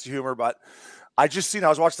 Dry sense of humor, but I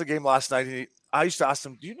was watching the game last night, and I used to ask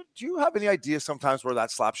him, do you have any idea sometimes where that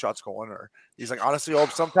slap shot's going? Or he's like, honestly,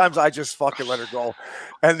 sometimes I just fucking let her go.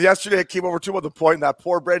 And yesterday it came over to him at the point, and that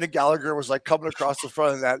poor Brandon Gallagher was like coming across the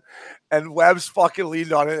front of that, and Webb's fucking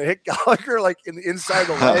leaned on it and hit Gallagher like in the inside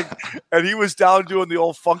of the leg, and he was down doing the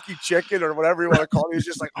old funky chicken or whatever you want to call it. He was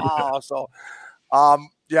just like, so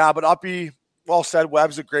yeah, but Uppy, well said.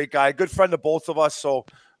 Webb's a great guy, good friend of both of us. So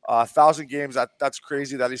 1,000 games, that's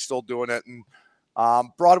crazy that he's still doing it. And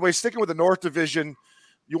Broadway, sticking with the North Division,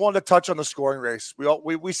 you wanted to touch on the scoring race.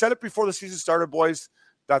 We said it before the season started, boys,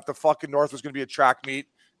 that the fucking North was going to be a track meet,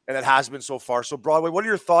 and it has been so far. So Broadway, what are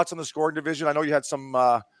your thoughts on the scoring division? I know you had some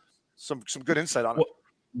good insight on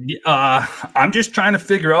it. I'm just trying to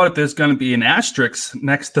figure out if there's going to be an asterisk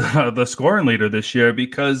next to the scoring leader this year,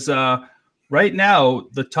 because right now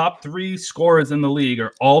the top 3 scorers in the league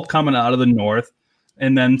are all coming out of the North,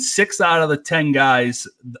 and then 6 out of the 10 guys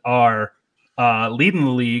are leading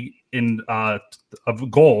the league in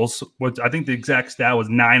of goals, which I think the exact stat was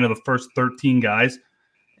 9 of the first 13 guys,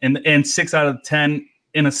 and 6 out of 10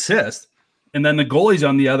 in assists. And then the goalies,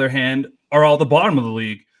 on the other hand, are all the bottom of the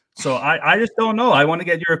league. So I just don't know. I want to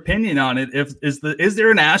get your opinion on it. Is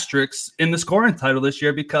there an asterisk in the scoring title this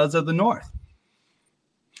year because of the North?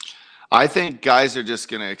 I think guys are just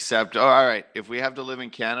going to accept, all right, if we have to live in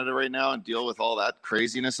Canada right now and deal with all that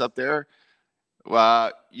craziness up there,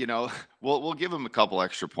 we'll give them a couple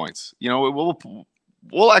extra points.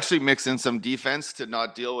 We'll actually mix in some defense to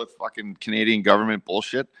not deal with fucking Canadian government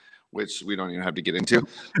bullshit, which we don't even have to get into.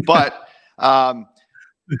 But I'm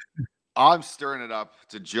stirring it up.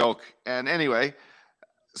 It's a joke. And anyway,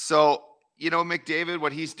 so McDavid,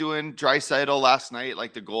 what he's doing, Draisaitl last night,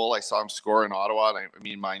 like the goal I saw him score in Ottawa. I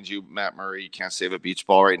mean, mind you, Matt Murray, you can't save a beach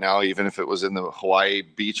ball right now, even if it was in the Hawaii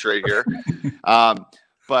beach right here.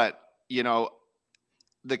 But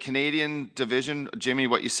the Canadian division, Jimmy,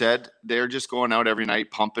 what you said, they're just going out every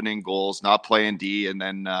night, pumping in goals, not playing D, and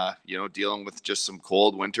then, dealing with just some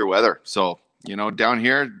cold winter weather. So, down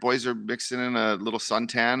here, boys are mixing in a little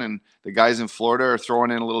suntan, and the guys in Florida are throwing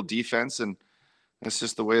in a little defense, and that's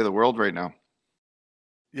just the way of the world right now.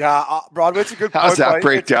 Yeah, Broadway, it's a good point. How's that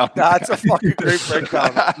breakdown? That's a fucking great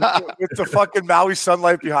breakdown. With the fucking Maui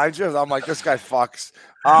sunlight behind you, I'm like, this guy fucks.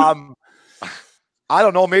 I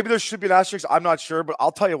don't know. Maybe there should be an asterisk. I'm not sure, but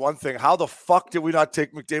I'll tell you one thing. How the fuck did we not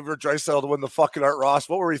take McDavid or Draisaitl to win the fucking Art Ross?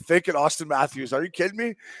 What were we thinking, Austin Matthews? Are you kidding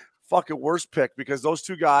me? Fucking worst pick, because those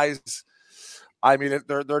two guys, I mean,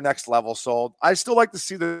 they're next level. So I still like to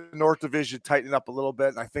see the North Division tighten up a little bit,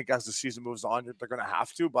 and I think as the season moves on, they're going to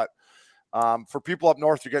have to. But for people up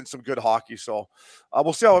north, you're getting some good hockey. So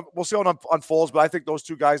we'll see how it unfolds. But I think those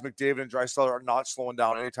two guys, McDavid and Draisaitl, are not slowing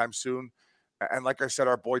down anytime soon. And like I said,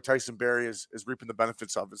 our boy Tyson Barrie is reaping the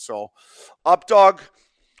benefits of it. So, Updog,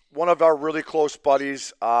 one of our really close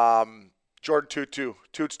buddies, Jordan Tutu.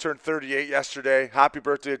 Toots turned 38 yesterday. Happy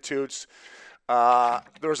birthday to Toots.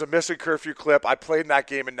 There was a missing curfew clip. I played in that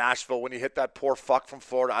game in Nashville when he hit that poor fuck from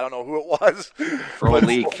Florida. I don't know who it was.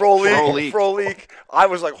 Frolik. I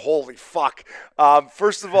was like, holy fuck.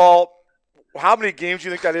 First of all, how many games do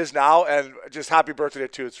you think that is now? And just happy birthday to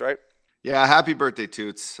Toots, right? Yeah, happy birthday,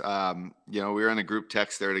 Toots. We were in a group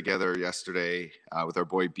text there together yesterday with our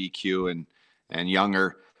boy BQ and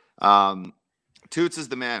Younger. Toots is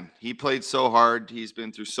the man. He played so hard. He's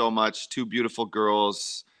been through so much. 2 beautiful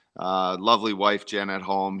girls, lovely wife Jen at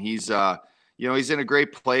home. He's he's in a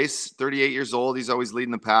great place. 38 years old. He's always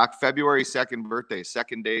leading the pack. February 2nd birthday,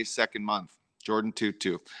 2nd day, 2nd month. Jordan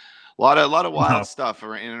Tutu. A lot of wild stuff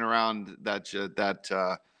in and around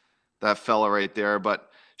that fella right there, but.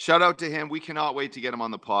 Shout out to him. We cannot wait to get him on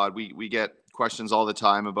the pod. We get questions all the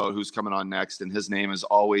time about who's coming on next, and his name is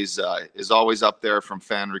always up there from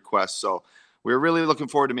fan requests. So we're really looking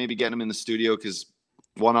forward to maybe getting him in the studio, because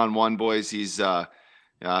one-on-one, boys, he's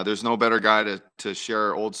there's no better guy to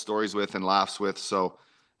share old stories with and laughs with. So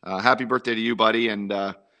happy birthday to you, buddy. And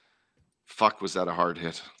fuck, was that a hard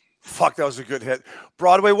hit? Fuck, that was a good hit.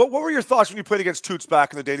 Broadway, what were your thoughts when you played against Toots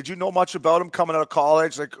back in the day? Did you know much about him coming out of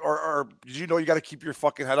college? Like, or did you know you got to keep your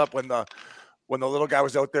fucking head up when the little guy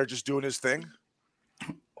was out there just doing his thing?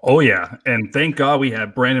 Oh, yeah. And thank God we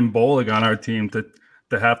had Brandon Bollig on our team to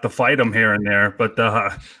have to fight him here and there. But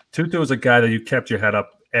Tutu was a guy that you kept your head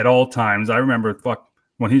up at all times. I remember,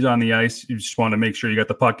 when he's on the ice, you just want to make sure you got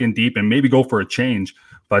the puck in deep and maybe go for a change.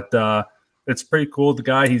 But it's pretty cool. The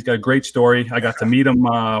guy, he's got a great story. I got to meet him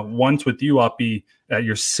once with you, Uppy, at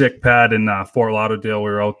your sick pad in Fort Lauderdale. We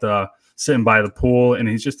were out sitting by the pool, and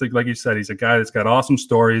he's just, like you said, he's a guy that's got awesome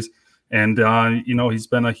stories. And, he's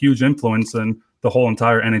been a huge influence in the whole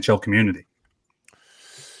entire NHL community.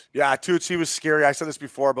 Yeah, Toots, he was scary. I said this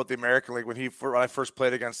before about the American League when I first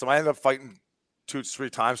played against him. I ended up fighting Toots 3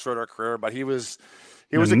 times throughout our career, but he was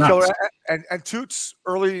You're a killer. nuts. And Toots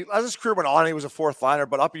early as his career went on, he was a fourth liner.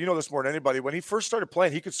 But up, you know this more than anybody. When he first started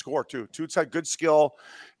playing, he could score too. Toots had good skill.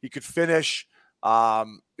 He could finish.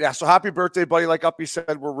 Yeah. So happy birthday, buddy. Like Uppy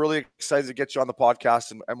said, we're really excited to get you on the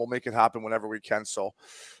podcast, and we'll make it happen whenever we can. So,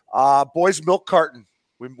 boys, milk carton.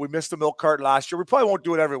 We missed the milk carton last year. We probably won't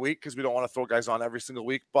do it every week because we don't want to throw guys on every single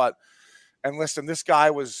week. But and listen, this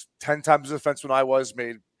guy was 10 times the defense when I was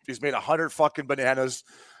made. He's made 100 fucking bananas.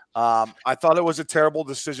 I thought it was a terrible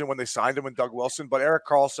decision when they signed him and Doug Wilson, but Erik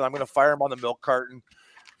Karlsson, I'm going to fire him on the milk carton.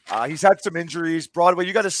 He's had some injuries. Broadway,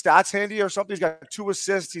 you got his stats handy or something? He's got 2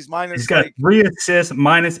 assists. He's got 3 assists,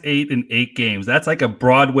 -8 in 8 games. That's like a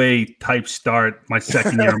Broadway type start my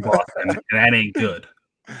second year in Boston, and that ain't good.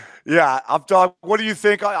 Yeah, Dog. What do you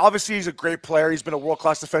think? Obviously, he's a great player. He's been a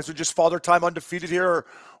world-class defenseman. Just father time undefeated here,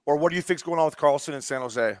 or what do you think's going on with Karlsson in San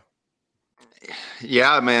Jose?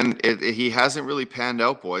 Yeah, man, he hasn't really panned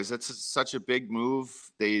out, boys. That's such a big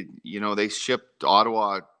move. They shipped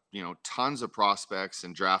Ottawa, tons of prospects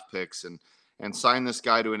and draft picks and signed this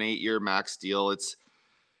guy to an 8-year max deal. It's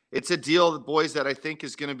a deal, boys, that I think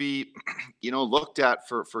is going to be, looked at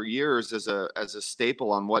for years as a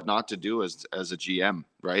staple on what not to do as a GM,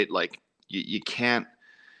 right? Like you can't.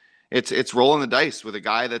 It's rolling the dice with a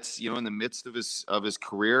guy that's in the midst of his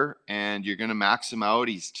career, and you're going to max him out.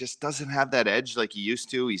 He just doesn't have that edge like he used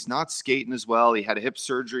to. He's not skating as well. He had a hip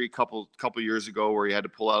surgery a couple years ago where he had to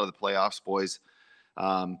pull out of the playoffs, boys.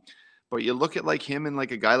 But you look at like him and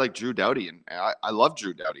like a guy like Drew Doughty, and I love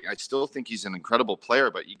Drew Doughty. I still think he's an incredible player,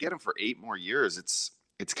 but you get him for 8 more years.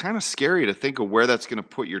 It's kind of scary to think of where that's going to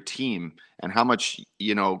put your team and how much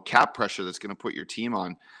cap pressure that's going to put your team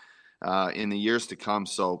on in the years to come.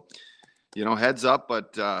 So, heads up,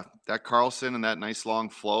 but that Karlsson and that nice long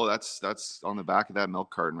flow, that's on the back of that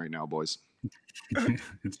milk carton right now, boys.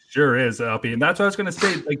 It sure is, LP. And that's what I was going to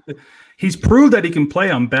say. Like, he's proved that he can play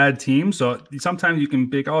on bad teams. So sometimes you can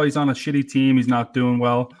think, oh, he's on a shitty team, he's not doing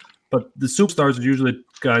well. But the superstars are usually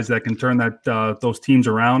guys that can turn those teams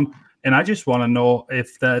around. And I just want to know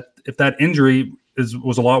if that injury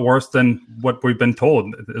was a lot worse than what we've been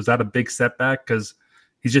told. Is that a big setback? Because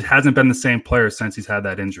he just hasn't been the same player since he's had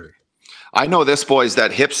that injury. I know this, boys,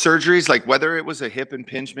 that hip surgeries, like whether it was a hip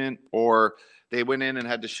impingement or they went in and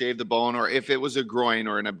had to shave the bone, or if it was a groin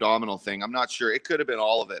or an abdominal thing, I'm not sure. It could have been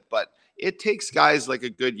all of it, but it takes guys like a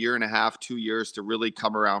good 1.5 2 years to really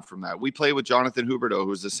come around from that. We played with Jonathan Huberdeau,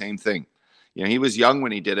 who's the same thing. He was young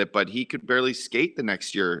when he did it, but he could barely skate the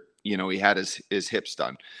next year. He had his hips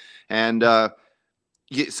done. And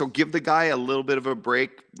so give the guy a little bit of a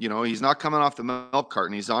break. He's not coming off the milk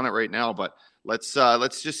carton. He's on it right now, but let's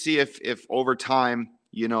just see if over time,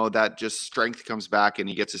 that just strength comes back and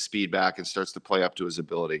he gets his speed back and starts to play up to his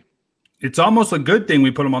ability. It's almost a good thing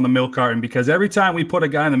we put him on the milk carton, because every time we put a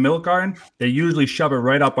guy in the milk carton, they usually shove it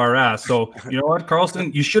right up our ass. So, you know what,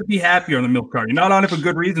 Karlsson, you should be happier on the milk carton. You're not on it for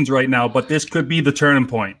good reasons right now, but this could be the turning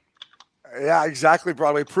point. Yeah, exactly,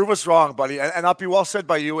 Broadway. Prove us wrong, buddy. And I'll be well said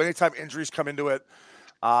by you. Anytime injuries come into it,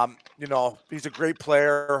 he's a great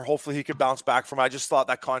player. Hopefully he can bounce back from it. I just thought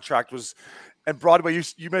that contract was – and Broadway,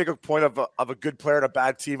 you make a point of a good player and a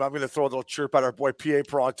bad team. I'm going to throw a little chirp at our boy P.A.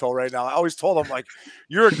 Pronto right now. I always told him, like,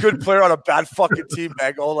 you're a good player on a bad fucking team,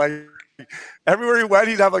 Mango. Like, everywhere he went,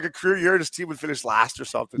 he'd have like a career year and his team would finish last or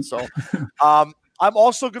something. So I'm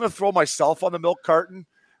also going to throw myself on the milk carton.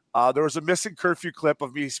 There was a missing curfew clip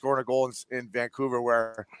of me scoring a goal in Vancouver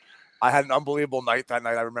where I had an unbelievable night that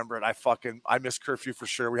night. I remember it. I missed curfew for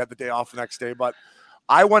sure. We had the day off the next day, but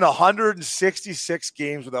I went 166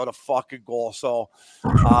 games without a fucking goal. So,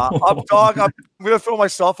 I'm going to throw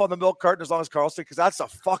myself on the milk carton as long as Karlsson, because that's a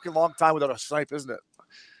fucking long time without a snipe, isn't it?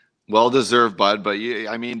 Well deserved, bud. But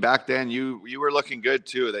back then you were looking good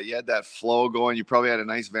too. That you had that flow going. You probably had a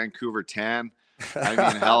nice Vancouver tan.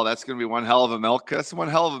 Hell, that's going to be one hell of a milk. That's one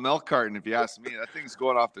hell of a milk carton, if you ask me. That thing's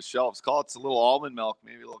going off the shelves. Call it a little almond milk,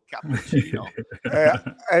 maybe a little cappuccino.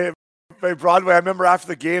 Hey, Broadway, I remember after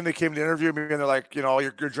the game, they came to interview me, and they're like,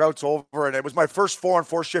 your drought's over. And it was my first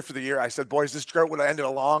 4-on-4 shift of the year. I said, boys, this drought would have ended a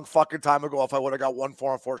long fucking time ago if I would have got one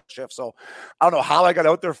 4-on-4 shift. So I don't know how I got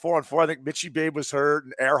out there 4-on-4. I think Mitchie Babe was hurt,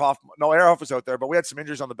 and Ehrhoff was out there, but we had some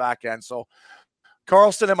injuries on the back end. So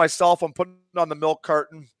Karlsson and myself, I'm putting on the milk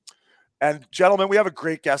carton. And gentlemen, we have a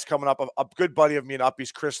great guest coming up, a good buddy of me and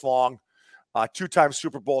Uppy's, Chris Long, 2-time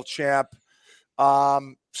Super Bowl champ.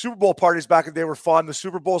 Super Bowl parties back in the day were fun. The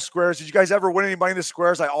Super Bowl squares. Did you guys ever win any money in the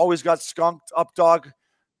squares? I always got skunked up, dog.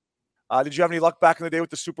 Did you have any luck back in the day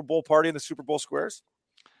with the Super Bowl party and the Super Bowl squares?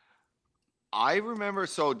 I remember,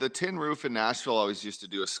 so the Tin Roof in Nashville always used to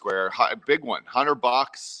do a square, big one, $100,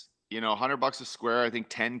 $100 a square, I think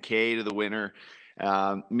 10K to the winner.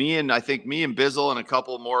 Me and Bizzle and a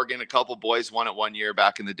couple Morgan, a couple boys won it one year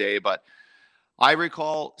back in the day. But I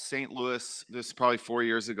recall St. Louis, this is probably 4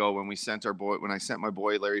 years ago when I sent my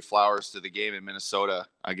boy Larry Flowers to the game in Minnesota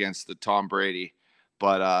against the Tom Brady.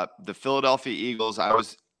 But the Philadelphia Eagles,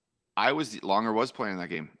 Longer was playing that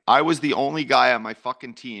game. I was the only guy on my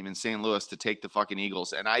fucking team in St. Louis to take the fucking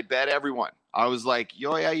Eagles. And I bet everyone. I was like,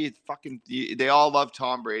 yo, yeah, they all love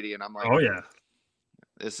Tom Brady. And I'm like, oh, yeah.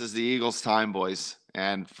 This is the Eagles' time, boys.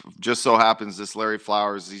 And just so happens this Larry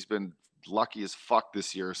Flowers, he's been lucky as fuck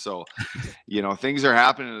this year. So, things are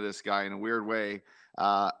happening to this guy in a weird way.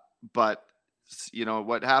 But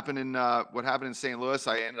what happened in St. Louis,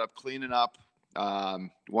 I ended up cleaning up,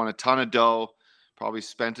 won a ton of dough, probably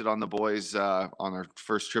spent it on the boys on our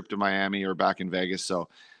first trip to Miami or back in Vegas. So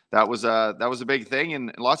that was a big thing,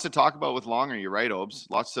 and lots to talk about with Longer. You're right, Obes.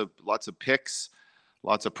 Lots of picks.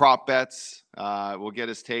 Lots of prop bets. We'll get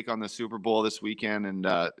his take on the Super Bowl this weekend, and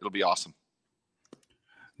it'll be awesome.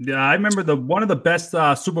 Yeah, I remember one of the best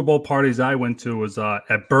Super Bowl parties I went to was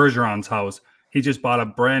at Bergeron's house. He just bought a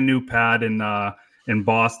brand new pad in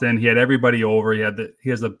Boston. He had everybody over. He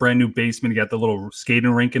has a brand new basement. He got the little skating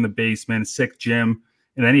rink in the basement, sick gym,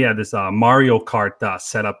 and then he had this Mario Kart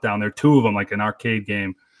set up down there. Two of them, like an arcade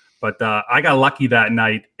game. But I got lucky that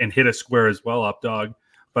night and hit a square as well, up dog.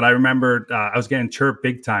 But I remember I was getting chirped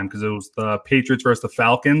big time because it was the Patriots versus the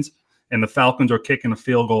Falcons, and the Falcons were kicking a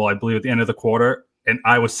field goal, I believe, at the end of the quarter. And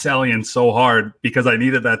I was selling so hard because I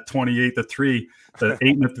needed that 28-3, the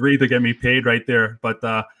 8-3 to get me paid right there. But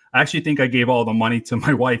I actually think I gave all the money to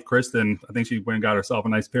my wife, Kristen. I think she went and got herself a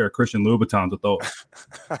nice pair of Christian Louboutins with those.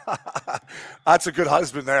 That's a good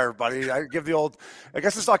husband there, buddy. I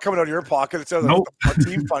guess it's not coming out of your pocket. It's out of a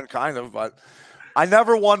team fund kind of, but I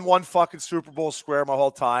never won one fucking Super Bowl square my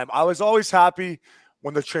whole time. I was always happy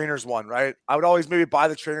when the trainers won, right? I would always maybe buy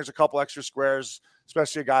the trainers a couple extra squares,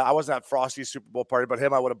 especially a guy. I wasn't at Frosty's Super Bowl party, but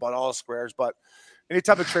him, I would have bought all the squares. But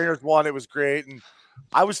anytime the trainers won, it was great. And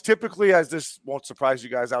I was typically, as this won't surprise you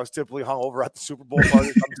guys, I was typically hungover at the Super Bowl party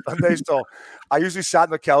on Sunday. So I usually sat on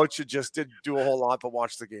the couch and just didn't do a whole lot but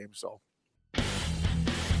watch the game. So.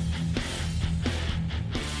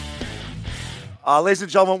 Ladies and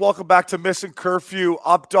gentlemen, welcome back to Missing Curfew.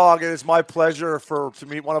 Up Dog, it is my pleasure to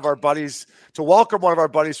welcome one of our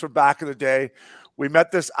buddies from back in the day. We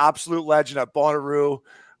met this absolute legend at Bonnaroo,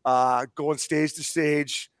 going stage to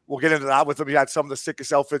stage. We'll get into that with him. He had some of the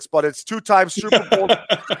sickest outfits, but it's two-time Super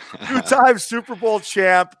Bowl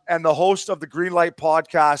champ and the host of the Green Light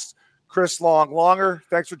podcast, Chris Long. Longer,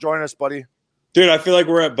 thanks for joining us, buddy. Dude, I feel like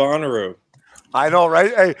we're at Bonnaroo. I know,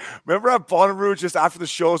 right? Hey, remember at Bonnaroo, just after the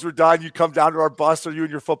shows were done, you'd come down to our bus, or you and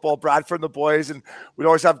your football, Bradford and the boys, and we'd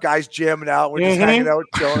always have guys jamming out. We're just hanging out,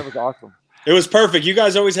 chilling. It was awesome. It was perfect. You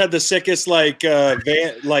guys always had the sickest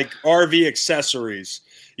RV accessories.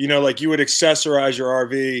 Like you would accessorize your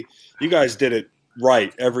RV. You guys did it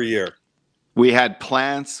right every year. We had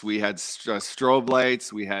plants, we had strobe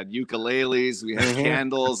lights, we had ukuleles, we had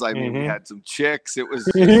candles. I mean, we had some chicks. It was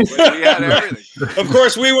we had everything. Of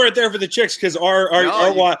course, we weren't there for the chicks because our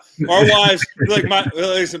wives, like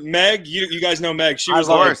Meg. You guys know Meg. She was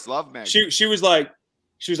love Meg. She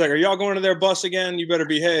was like, "Are y'all going to their bus again? You better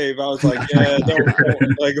behave." I was like, "Yeah, don't."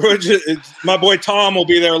 Like, my boy Tom will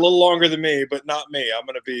be there a little longer than me, but not me. I'm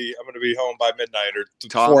gonna be home by midnight or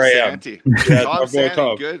 4 a.m. Yeah, Tom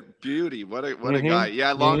Santi, good beauty. What a guy.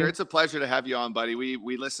 Yeah, Longer. It's a pleasure to have you on, buddy.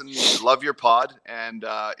 We listen, love your pod, and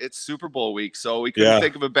it's Super Bowl week, so we couldn't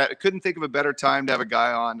think of a better time to have a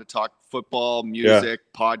guy on to talk football, music,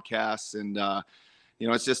 podcasts, and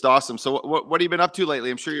it's just awesome. So what have you been up to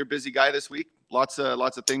lately? I'm sure you're a busy guy this week. Lots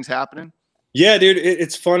of things happening. Yeah, dude,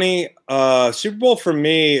 it's funny. Super Bowl for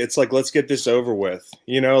me, it's like, let's get this over with.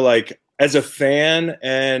 Like as a fan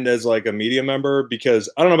and as like a media member, because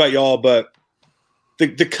I don't know about y'all, but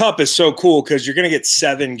the cup is so cool because you're going to get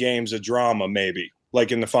 7 games of drama maybe,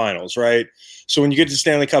 like in the finals, right? So when you get to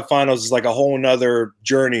Stanley Cup finals, it's like a whole nother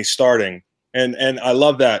journey starting. And I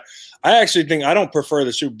love that. I actually think I don't prefer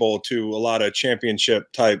the Super Bowl to a lot of championship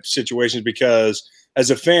type situations because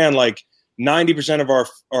as a fan, like 90% of our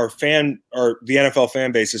the NFL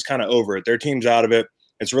fan base is kind of over it. Their team's out of it.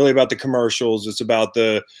 It's really about the commercials. It's about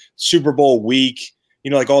the Super Bowl week,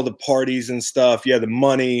 like all the parties and stuff. Yeah, the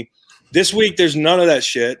money. This week, there's none of that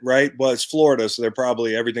shit, right? Well, it's Florida, so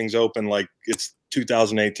everything's open like it's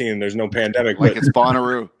 2018. There's no pandemic. Like it's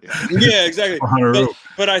Bonnaroo. Yeah, exactly.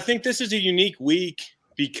 But I think this is a unique week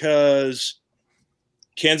because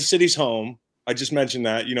Kansas City's home. I just mentioned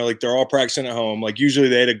that, like they're all practicing at home. Like usually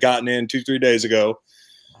they'd have gotten in 2-3 days ago.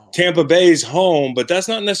 Tampa Bay's home, but that's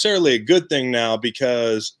not necessarily a good thing now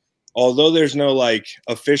because although there's no like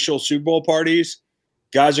official Super Bowl parties,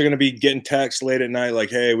 guys are going to be getting texts late at night like,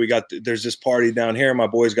 hey, there's this party down here. My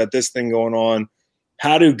boys got this thing going on.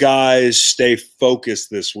 How do guys stay focused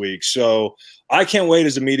this week? So I can't wait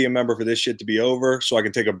as a media member for this shit to be over so I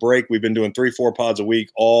can take a break. We've been doing 3-4 pods a week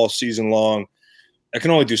all season long. I can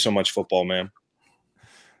only do so much football, man.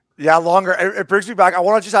 Yeah, longer. It brings me back. I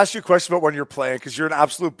want to just ask you a question about when you're playing because you're an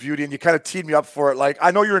absolute beauty and you kind of teed me up for it. Like,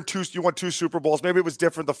 I know you won 2 Super Bowls. Maybe it was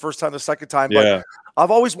different the first time, the second time. Yeah. But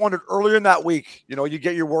I've always wondered earlier in that week, you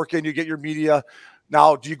get your work in, you get your media.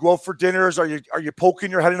 Now, do you go out for dinners? Are you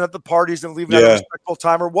poking your head in at the parties and leaving at a respectful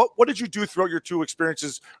time? Or what did you do throughout your 2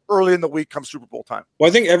 experiences early in the week come Super Bowl time? Well,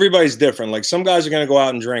 I think everybody's different. Like some guys are going to go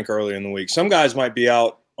out and drink early in the week. Some guys might be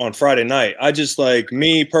out on Friday night. I just like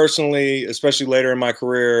me personally, especially later in my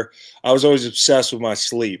career, I was always obsessed with my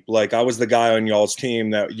sleep. Like I was the guy on y'all's team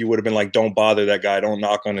that you would have been like, don't bother that guy. Don't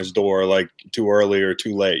knock on his door like too early or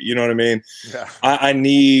too late. You know what I mean? Yeah. I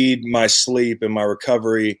need my sleep and my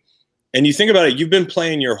recovery. And you think about it, you've been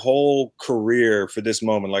playing your whole career for this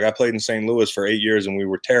moment. Like I played in St. Louis for 8 years and we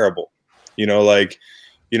were terrible. The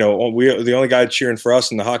only guy cheering for us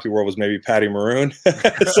in the hockey world was maybe Patty Maroon.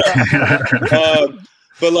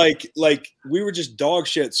 But like we were just dog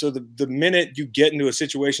shit. So the minute you get into a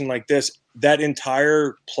situation like this, that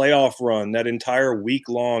entire playoff run, that entire week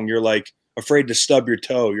long, you're like afraid to stub your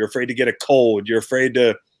toe. You're afraid to get a cold. You're afraid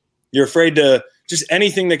to just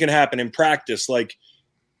anything that can happen in practice. Like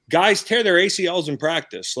guys tear their ACLs in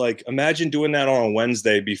practice. Like imagine doing that on a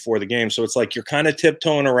Wednesday before the game. So it's like you're kind of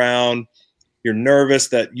tiptoeing around. You're nervous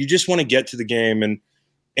that you just want to get to the game. And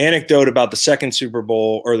anecdote about the second Super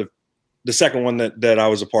Bowl or the second one that I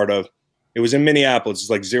was a part of, it was in Minneapolis.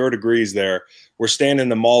 It's like 0 degrees there. We're staying in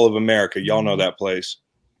the Mall of America. Y'all know that place.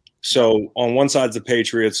 So on one side's the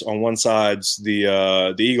Patriots, on one side's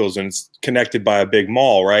the Eagles, and it's connected by a big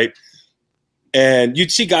mall, right? And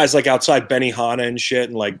you'd see guys like outside Benihana and shit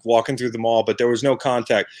and like walking through the mall, but there was no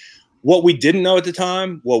contact. What we didn't know at the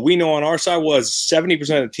time, what we know on our side was 70% of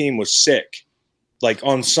the team was sick. Like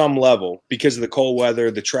on some level because of the cold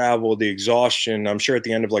weather, the travel, the exhaustion. I'm sure at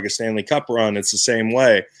the end of like a Stanley Cup run, it's the same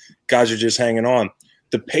way. Guys are just hanging on.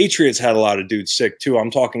 The Patriots had a lot of dudes sick too.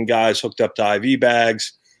 I'm talking guys hooked up to IV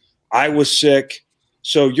bags. I was sick.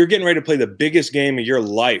 So you're getting ready to play the biggest game of your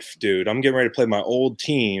life, dude. I'm getting ready to play my old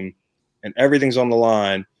team and everything's on the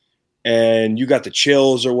line. And you got the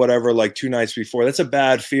chills or whatever like 2 nights before. That's a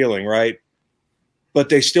bad feeling, right? But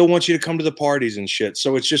they still want you to come to the parties and shit.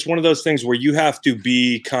 So it's just one of those things where you have to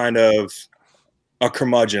be kind of a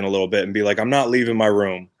curmudgeon a little bit and be like, I'm not leaving my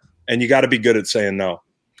room. And you got to be good at saying no.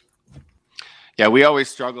 Yeah, we always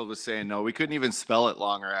struggled with saying no. We couldn't even spell it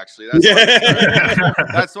longer, actually.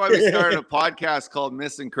 That's why we started a podcast called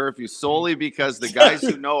Missing Curfew, solely because the guys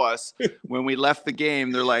who know us, when we left the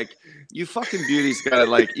game, they're like, you fucking beauties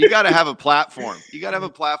you got to have a platform. You got to have a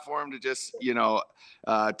platform to just,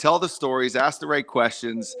 tell the stories, ask the right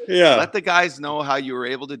questions, let the guys know how you were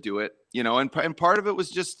able to do it, and part of it was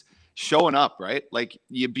just showing up, right? Like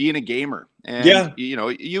you being a gamer and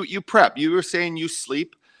you prep. You were saying you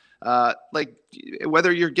sleep, like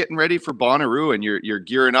whether you're getting ready for Bonnaroo and you're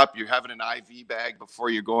gearing up, you're having an IV bag before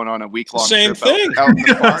you're going on a week-long trip out in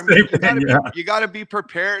the farm. You got to be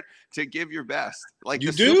prepared to give your best. Like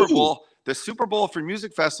the Super Bowl for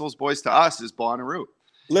music festivals, boys, to us is Bonnaroo.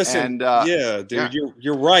 Listen, dude,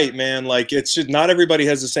 you're right, man. Like it's just not everybody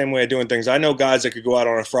has the same way of doing things. I know guys that could go out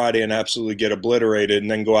on a Friday and absolutely get obliterated and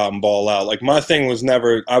then go out and ball out. Like my thing was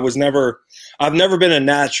I've never been a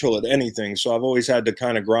natural at anything. So I've always had to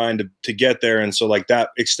kind of grind to get there. And so like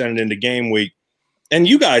that extended into game week. And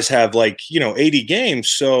you guys have 80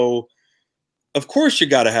 games. So of course you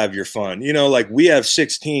got to have your fun, like we have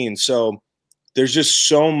 16. So there's just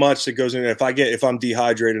so much that goes in. If I'm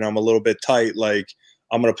dehydrated, I'm a little bit tight, like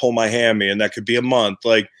I'm going to pull my hammy and that could be a month.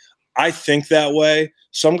 Like I think that way.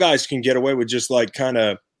 Some guys can get away with just like kind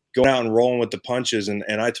of going out and rolling with the punches. And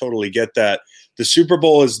I totally get that. The Super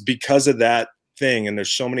Bowl is because of that thing. And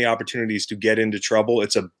there's so many opportunities to get into trouble.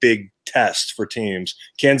 It's a big test for teams.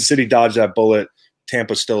 Kansas City dodged that bullet.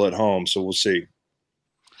 Tampa's still at home. So we'll see.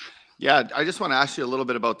 Yeah, I just want to ask you a little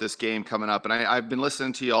bit about this game coming up, and I've been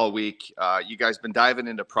listening to you all week. You guys been diving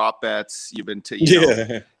into prop bets. You've been,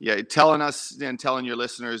 telling us and telling your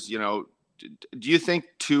listeners, do you think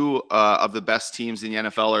 2 of the best teams in the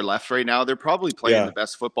NFL are left right now? They're probably playing the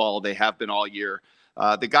best football they have been all year.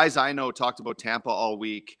 The guys I know talked about Tampa all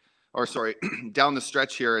week, down the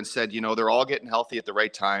stretch here, and said, they're all getting healthy at the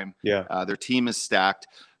right time. Yeah, their team is stacked.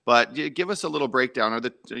 But give us a little breakdown. Are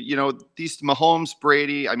these Mahomes,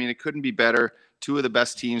 Brady? I mean, it couldn't be better. Two of the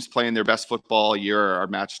best teams playing their best football all year are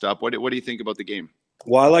matched up. What do you think about the game?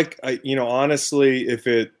 Well, honestly,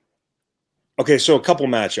 okay, so a couple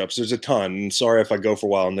matchups. There's a ton. And sorry if I go for a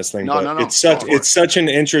while on this thing, No. It's such an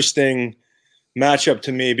interesting matchup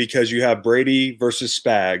to me because you have Brady versus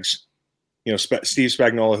Spags. Steve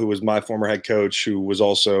Spagnuolo, who was my former head coach, who was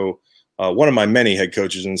also one of my many head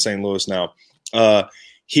coaches in St. Louis now.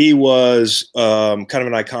 He was kind of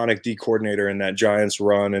an iconic D coordinator in that Giants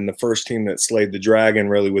run, and the first team that slayed the dragon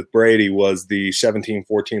really with Brady was the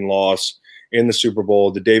 17-14 loss in the Super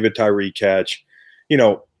Bowl, the David Tyree catch.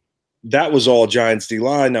 That was all Giants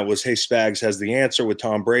D-line. That was, hey, Spags has the answer with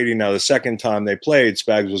Tom Brady. Now, the second time they played,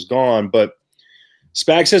 Spags was gone, but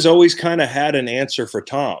Spags has always kind of had an answer for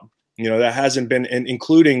Tom. That hasn't been,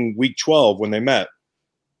 including week 12 when they met.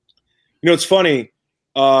 It's funny.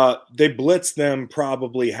 They blitz them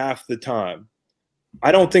probably half the time.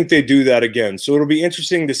 I don't think they do that again. So it'll be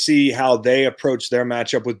interesting to see how they approach their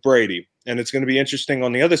matchup with Brady. And it's going to be interesting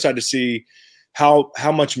on the other side to see how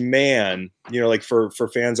much man, like for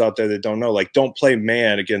fans out there that don't know, like don't play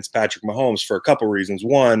man against Patrick Mahomes for a couple reasons.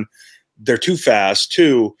 One, they're too fast.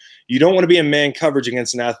 Two, you don't want to be in man coverage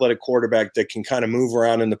against an athletic quarterback that can kind of move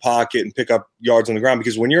around in the pocket and pick up yards on the ground,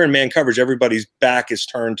 because when you're in man coverage, everybody's back is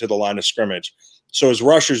turned to the line of scrimmage. So as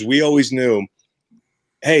rushers, we always knew,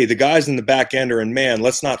 hey, the guys in the back end are in man.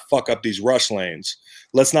 Let's not fuck up these rush lanes.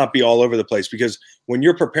 Let's not be all over the place, because when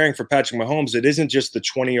you're preparing for Patrick Mahomes, it isn't just the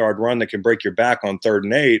 20-yard run that can break your back on 3rd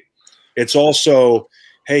and 8. It's also,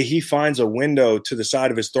 hey, he finds a window to the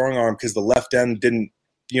side of his throwing arm because the left end didn't,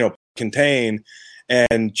 contain,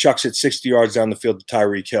 and chucks it 60 yards down the field to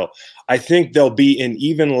Tyreek Hill. I think they'll be in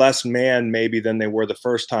even less man maybe than they were the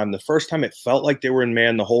first time. The first time it felt like they were in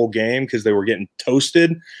man the whole game because they were getting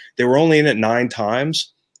toasted. They were only in it 9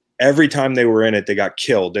 times. Every time they were in it, they got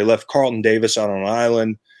killed. They left Carlton Davis out on an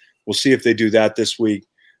island. We'll see if they do that this week.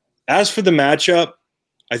 As for the matchup,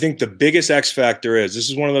 I think the biggest X factor is this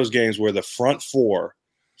is one of those games where the front four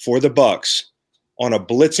for the Bucs on a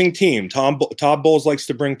blitzing team, Todd Bowles likes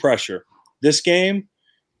to bring pressure. This game,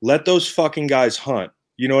 let those fucking guys hunt.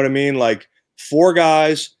 You know what I mean? Like 4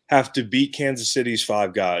 guys have to beat Kansas City's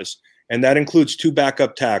 5 guys, and that includes 2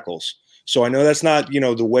 backup tackles. So I know that's not,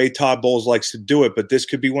 the way Todd Bowles likes to do it, but this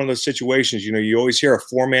could be one of those situations. You always hear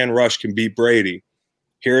a 4-man rush can beat Brady.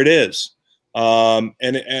 Here it is. And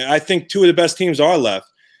I think 2 of the best teams are left.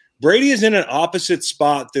 Brady is in an opposite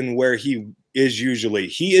spot than where he is usually.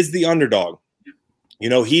 He is the underdog.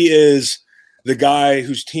 He is the guy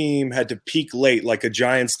whose team had to peak late, like a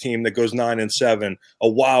Giants team that goes 9-7, a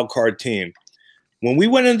wild card team. When we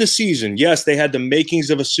went into the season, yes, they had the makings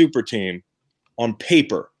of a super team on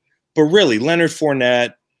paper, but really Leonard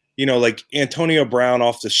Fournette, like Antonio Brown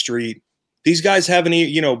off the street. These guys haven't,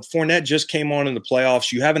 Fournette just came on in the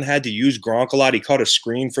playoffs. You haven't had to use Gronk a lot. He caught a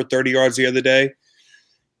screen for 30 yards the other day.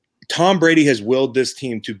 Tom Brady has willed this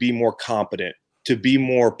team to be more competent, to be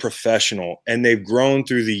more professional, and they've grown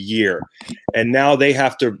through the year. And now they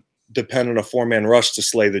have to depend on a 4-man rush to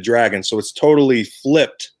slay the dragon. So it's totally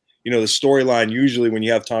flipped, the storyline usually when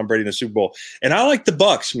you have Tom Brady in the Super Bowl. And I like the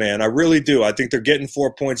Bucs, man. I really do. I think they're getting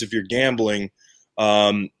 4 points if you're gambling.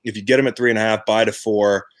 If you get them at 3.5, buy to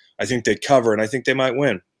 4. I think they cover, and I think they might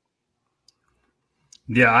win.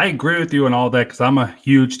 Yeah, I agree with you on all that because I'm a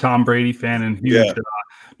huge Tom Brady fan and huge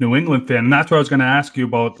New England fan. And that's what I was going to ask you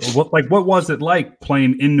about. What was it like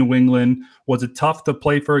playing in New England? Was it tough to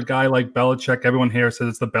play for a guy like Belichick? Everyone here says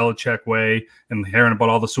it's the Belichick way, and hearing about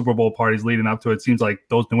all the Super Bowl parties leading up to it, seems like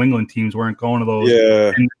those New England teams weren't going to those.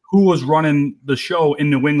 Yeah. And who was running the show in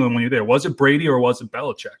New England when you're there? Was it Brady or was it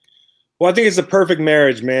Belichick? Well, I think it's a perfect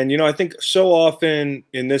marriage, man. I think so often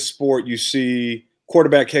in this sport you see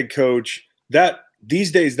quarterback, head coach, that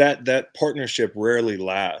these days that partnership rarely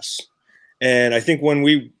lasts. And I think when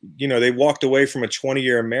they walked away from a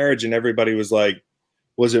 20-year marriage and everybody was like,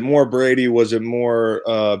 was it more Brady? Was it more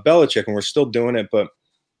Belichick? And we're still doing it. But,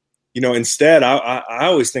 instead, I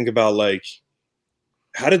always think about, like,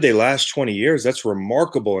 how did they last 20 years? That's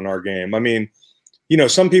remarkable in our game. I mean,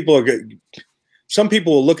 some people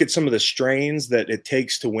will look at some of the strains that it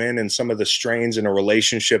takes to win and some of the strains in a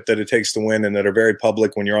relationship that it takes to win and that are very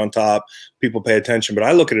public when you're on top. People pay attention. But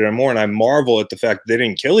I look at it more and I marvel at the fact that they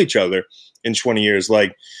didn't kill each other in 20 years.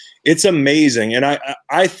 Like, it's amazing. And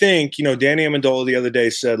I think, Danny Amendola the other day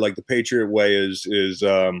said, like, the Patriot way is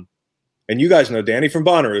and you guys know Danny from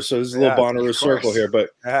Bonnaroo, so there's a little Bonnaroo circle here. But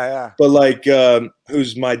like,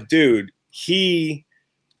 who's my dude? He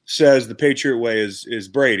says the Patriot way is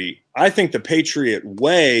Brady. I think the Patriot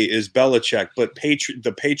way is Belichick, but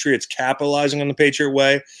the Patriots capitalizing on the Patriot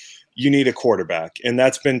way, you need a quarterback, and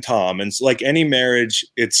that's been Tom. And like any marriage,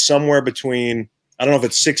 it's somewhere between, I don't know if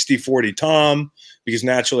it's 60-40 Tom, because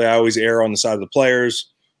naturally I always err on the side of the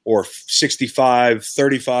players, or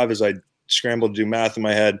 65-35 as I scramble to do math in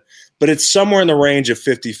my head. But it's somewhere in the range of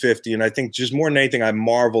 50-50. And I think just more than anything, I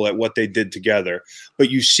marvel at what they did together. But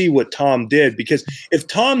you see what Tom did, because if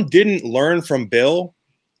Tom didn't learn from Bill,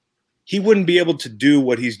 he wouldn't be able to do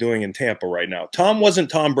what he's doing in Tampa right now. Tom wasn't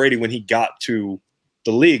Tom Brady when he got to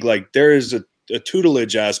the league. Like, there is a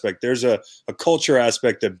tutelage aspect. There's a culture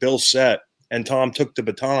aspect that Bill set, and Tom took the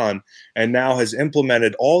baton and now has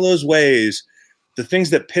implemented all those ways. The things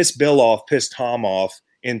that pissed Bill off, pissed Tom off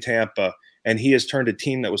in Tampa. And he has turned a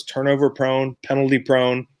team that was turnover prone, penalty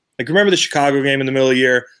prone. Like, remember the Chicago game in the middle of the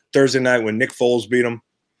year, Thursday night, when Nick Foles beat him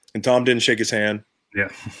and Tom didn't shake his hand? Yeah.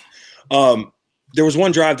 There was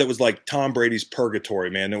one drive that was like Tom Brady's purgatory,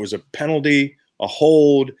 man. There was a penalty, a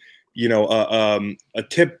hold, a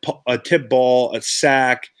tip ball, a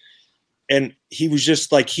sack. And he was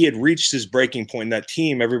just like, he had reached his breaking point in that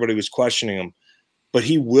team. Everybody was questioning him. But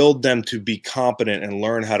he willed them to be competent and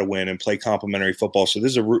learn how to win and play complementary football. So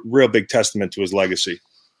this is a real big testament to his legacy.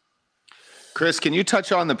 Chris, can you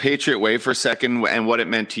touch on the Patriot way for a second and what it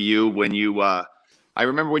meant to you when you I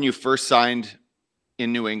remember when you first signed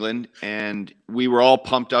in New England, and we were all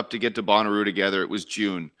pumped up to get to Bonnaroo together. It was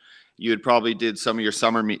June. You had probably did some of your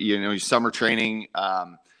summer training,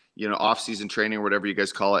 off-season training or whatever you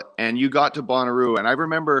guys call it. And you got to Bonnaroo. And I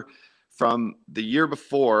remember from the year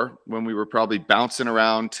before, when we were probably bouncing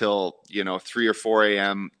around till 3 or 4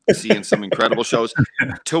 a.m. seeing some incredible shows,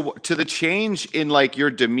 to the change in like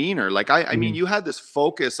your demeanor. Like I mean, you had this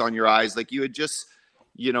focus on your eyes, like you had just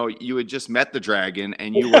met the dragon,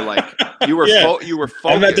 and you were like you were focused.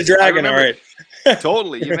 I met the dragon, all right.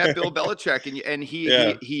 Totally, you met Bill Belichick, and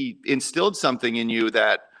he instilled something in you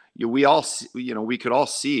that we all, we could all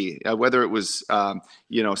see, whether it was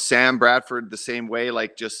Sam Bradford the same way,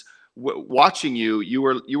 like just watching you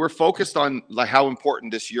were focused on like how important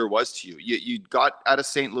this year was to you. You got out of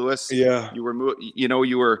St. Louis. Yeah.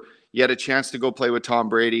 You had a chance to go play with Tom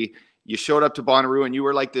Brady. You showed up to Bonnaroo, and you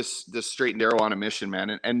were like this straight and narrow on a mission,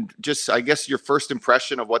 man. And just, I guess, your first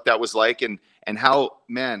impression of what that was like, and how,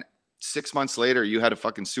 man, 6 months later you had a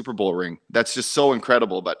fucking Super Bowl ring. That's just so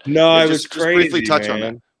incredible. But no, it was crazy. Just briefly touch on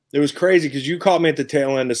that. It was crazy because you caught me at the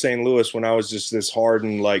tail end of St. Louis when I was just this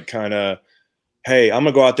hardened, like, kind of, hey, I'm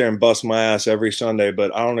going to go out there and bust my ass every Sunday,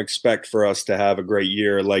 but I don't expect for us to have a great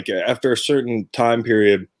year. Like, after a certain time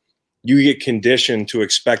period, you get conditioned to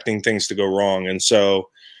expecting things to go wrong. And so,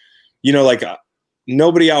 like,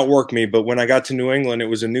 nobody outworked me. But when I got to New England, it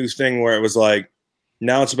was a new thing where it was like,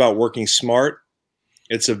 now it's about working smart.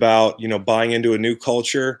 It's about, buying into a new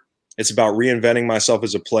culture. It's about reinventing myself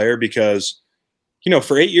as a player because,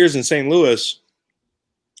 for 8 years in St. Louis,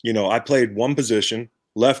 I played one position,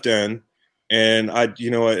 left end. And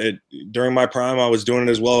during my prime, I was doing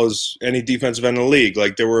it as well as any defensive end in the league.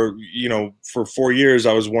 Like, there were, for 4 years,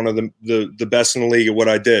 I was one of the best in the league at what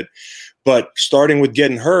I did. But starting with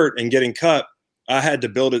getting hurt and getting cut, I had to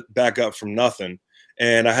build it back up from nothing.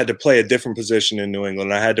 And I had to play a different position in New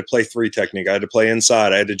England. I had to play 3 technique. I had to play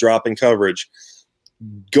inside. I had to drop in coverage.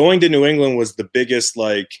 Going to New England was the biggest,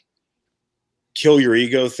 like, kill your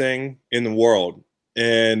ego thing in the world.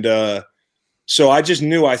 And, so I just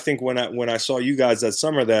knew, I think when I saw you guys that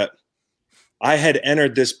summer, that I had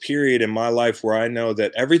entered this period in my life where I know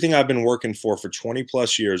that everything I've been working for 20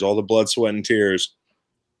 plus years, all the blood, sweat, and tears,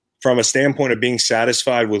 from a standpoint of being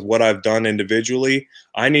satisfied with what I've done individually,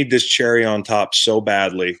 I need this cherry on top so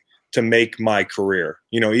badly to make my career.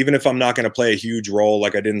 Even if I'm not going to play a huge role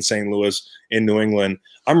like I did in St. Louis, in New England,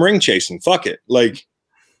 I'm ring chasing. Fuck it. Like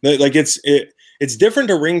it's different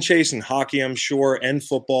to ring chase in hockey, I'm sure, and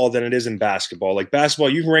football than it is in basketball. Like, basketball,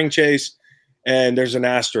 you can ring chase and there's an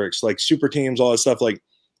asterisk, like super teams, all that stuff. Like,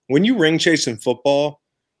 when you ring chase in football,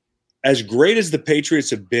 as great as the Patriots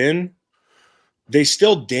have been, they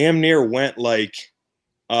still damn near went like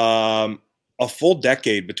a full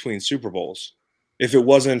decade between Super Bowls. If it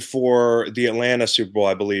wasn't for the Atlanta Super Bowl,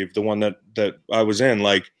 I believe, the one that I was in,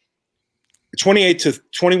 like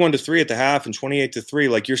 21-3 at the half and 28-3,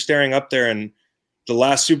 like, you're staring up there. And the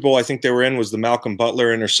last Super Bowl I think they were in was the Malcolm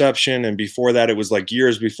Butler interception. And before that, it was like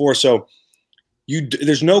years before. So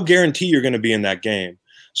there's no guarantee you're going to be in that game.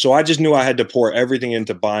 So I just knew I had to pour everything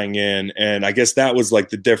into buying in. And I guess that was like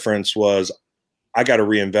the difference, was I got to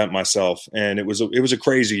reinvent myself. And it was a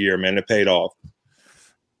crazy year, man. It paid off.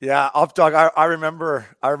 Yeah, Dog. I remember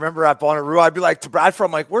at Bonnaroo, I'd be like to Bradford,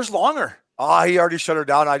 I'm like, where's Longer? He already shut her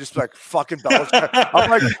down. I just be like, fucking Belichick. I'm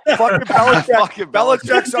like, fucking Belichick. Fucking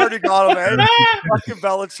Belichick's already got him, man. Fucking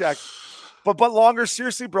Belichick. But longer,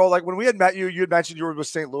 seriously, bro, like when we had met you, you had mentioned you were with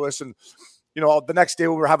St. Louis, and the next day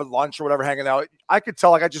we were having lunch or whatever, hanging out. I could tell,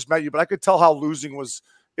 like I just met you, but I could tell how losing was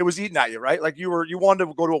eating at you, right? Like you wanted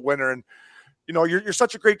to go to a winner, and you're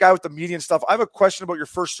such a great guy with the media and stuff. I have a question about your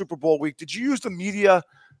first Super Bowl week. Did you use the media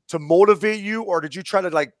to motivate you, or did you try to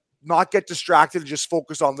like not get distracted and just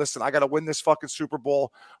focus on, listen, I got to win this fucking Super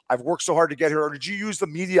Bowl. I've worked so hard to get here. Or did you use the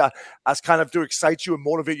media as kind of to excite you and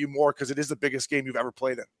motivate you more because it is the biggest game you've ever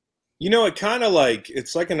played in? It kind of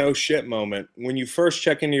it's like an oh shit moment. When you first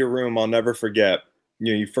check into your room, I'll never forget.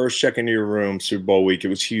 You first check into your room, Super Bowl week. It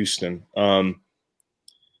was Houston.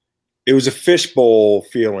 It was a fishbowl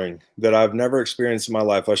feeling that I've never experienced in my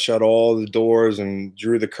life. I shut all the doors and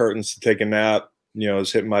drew the curtains to take a nap. I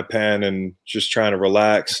was hitting my pen and just trying to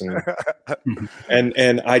relax,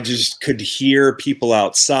 and I just could hear people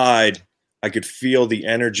outside. I could feel the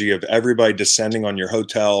energy of everybody descending on your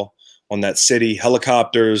hotel, on that city,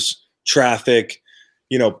 helicopters, traffic.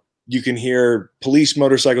 You can hear police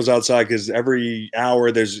motorcycles outside because every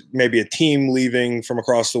hour there's maybe a team leaving from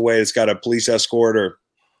across the way. It's got a police escort, or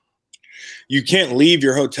you can't leave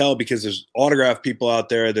your hotel because there's autograph people out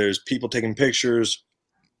there. There's people taking pictures.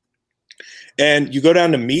 And you go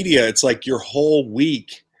down to media, it's like your whole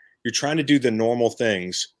week, you're trying to do the normal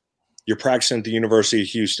things. You're practicing at the University of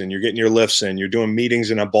Houston. You're getting your lifts in. You're doing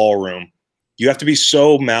meetings in a ballroom. You have to be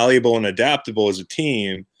so malleable and adaptable as a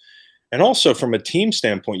team. And also from a team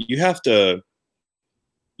standpoint, you have to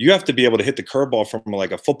be able to hit the curveball from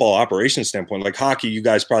like a football operations standpoint. Like hockey, you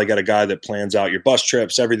guys probably got a guy that plans out your bus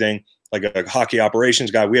trips, everything, like a hockey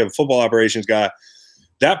operations guy. We have a football operations guy.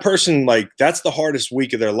 That person, that's the hardest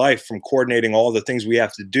week of their life, from coordinating all the things we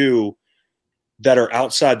have to do that are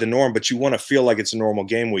outside the norm, but you want to feel like it's a normal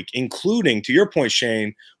game week, including, to your point,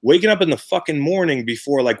 Shane, waking up in the fucking morning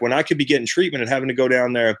before, like when I could be getting treatment and having to go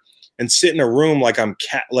down there and sit in a room like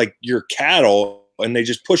like you're cattle, and they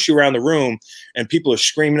just push you around the room and people are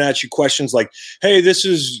screaming at you questions like, hey, this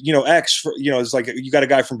is, X, it's like, you got a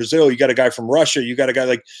guy from Brazil, you got a guy from Russia, you got a guy,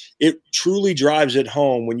 like, it truly drives it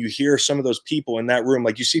home when you hear some of those people in that room.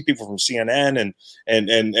 Like you see people from CNN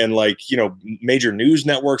and like, major news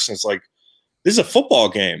networks. And it's like, this is a football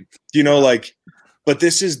game, but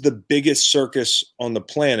this is the biggest circus on the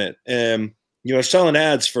planet. And, selling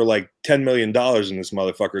ads for like $10 million in this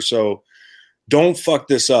motherfucker. So don't fuck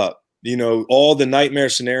this up. All the nightmare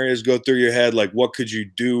scenarios go through your head. Like, what could you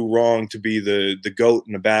do wrong to be the GOAT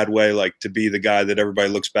in a bad way? Like to be the guy that everybody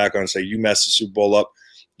looks back on and say, you messed the Super Bowl up.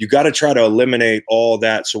 You got to try to eliminate all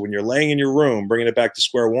that. So when you're laying in your room, bringing it back to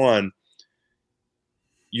square one,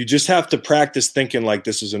 you just have to practice thinking like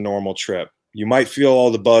this is a normal trip. You might feel all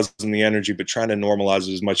the buzz and the energy, but trying to normalize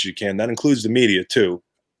it as much as you can. That includes the media too.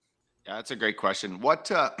 Yeah, that's a great question. What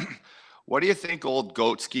do you think old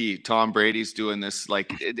Goatski Tom Brady's doing this?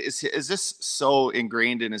 Like, is this so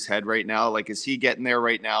ingrained in his head right now? Like, is he getting there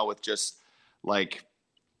right now with just like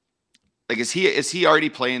is he already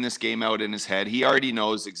playing this game out in his head? He already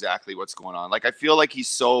knows exactly what's going on. Like, I feel like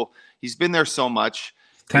he's been there so much.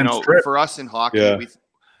 For us in hockey, yeah.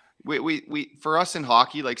 we for us in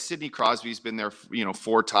hockey, like Sidney Crosby's been there,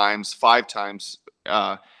 4 times, 5 times.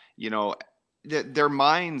 Their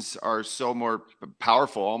minds are so more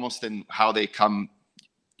powerful almost than how they come,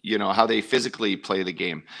 how they physically play the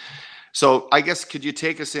game. So I guess, could you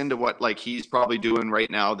take us into what like he's probably doing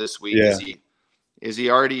right now this week? Yeah. Is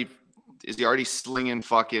he already slinging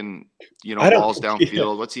fucking, balls downfield?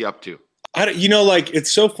 Yeah. What's he up to?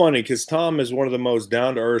 It's so funny because Tom is one of the most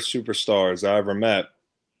down to earth superstars I ever met.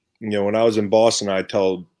 When I was in Boston, I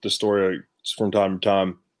tell the story from time to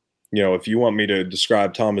time. If you want me to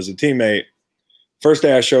describe Tom as a teammate, first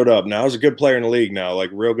day I showed up. Now I was a good player in the league now,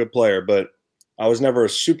 like real good player, but I was never a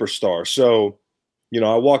superstar. So,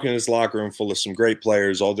 I walk in this locker room full of some great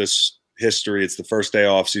players, all this history. It's the first day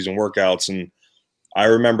off season workouts. And I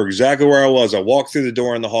remember exactly where I was. I walked through the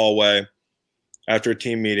door in the hallway after a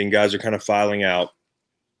team meeting. Guys are kind of filing out.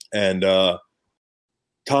 And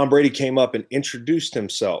Tom Brady came up and introduced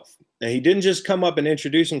himself. And he didn't just come up and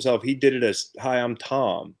introduce himself. He did it as, hi, I'm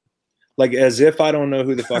Tom. Like, as if I don't know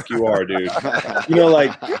who the fuck you are, dude.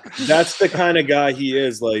 That's the kind of guy he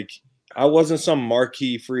is. Like, I wasn't some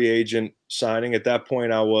marquee free agent signing. At that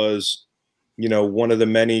point, I was, one of the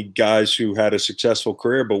many guys who had a successful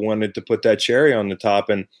career but wanted to put that cherry on the top.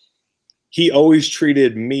 And he always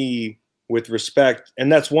treated me with respect.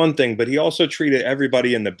 And that's one thing, but he also treated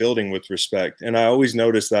everybody in the building with respect. And I always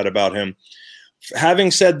noticed that about him.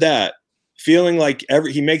 Having said that, feeling like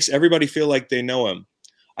he makes everybody feel like they know him.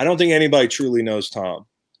 I don't think anybody truly knows Tom.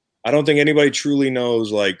 I don't think anybody truly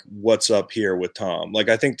knows like what's up here with Tom. Like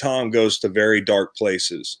I think Tom goes to very dark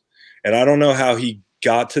places, and I don't know how he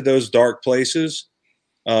got to those dark places.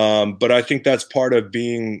 But I think that's part of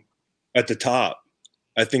being at the top.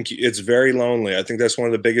 I think it's very lonely. I think that's one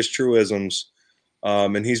of the biggest truisms.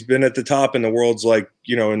 And he's been at the top in the world's like,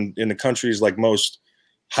 you know, in the country's like most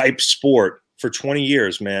hype sport for 20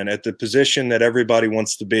 years, man, at the position that everybody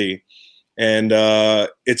wants to be. And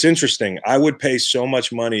it's interesting. I would pay so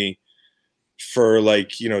much money for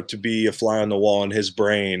like, you know, to be a fly on the wall in his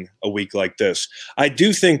brain a week like this. I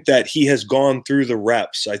do think that he has gone through the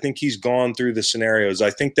reps. I think he's gone through the scenarios.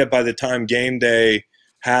 I think that by the time game day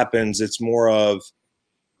happens, it's more of,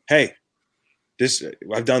 hey,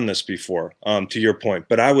 I've done this before, to your point,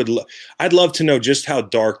 but I'd love to know just how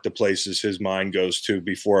dark the places his mind goes to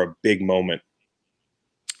before a big moment.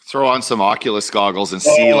 Throw on some Oculus goggles and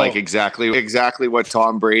see like exactly what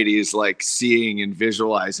Tom Brady is like seeing and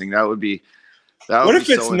visualizing. That would be what if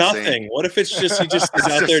it's so nothing? insane. What if it's just he just is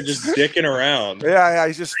out there just dicking around? Yeah,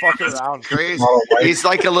 he's just fucking around. Crazy. He's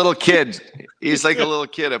like a little kid. He's like a little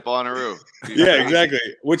kid at Bonnaroo. Yeah, exactly.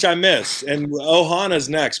 Which I miss. And Ohana's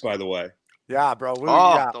next, by the way. Yeah, bro. The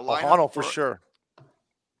Ohana for sure.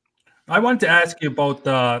 I wanted to ask you about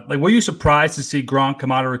like, were you surprised to see Gronk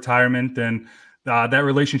come out of retirement and that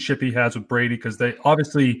relationship he has with Brady? Because they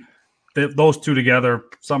obviously those two together,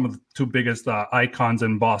 some of the two biggest icons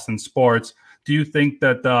in Boston sports. Do you think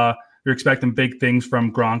that you're expecting big things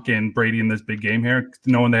from Gronk and Brady in this big game here,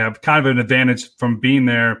 knowing they have kind of an advantage from being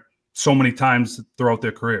there so many times throughout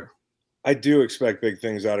their career? I do expect big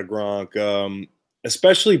things out of Gronk,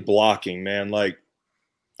 especially blocking, man. Like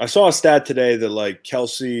I saw a stat today that like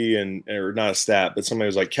Kelsey or not a stat, but somebody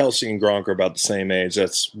was like Kelsey and Gronk are about the same age.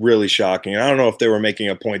 That's really shocking. And I don't know if they were making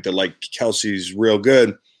a point that like Kelsey's real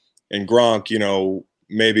good and Gronk, you know,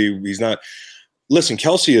 maybe he's not. Listen,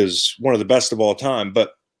 Kelsey is one of the best of all time,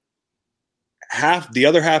 but the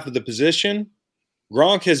other half of the position,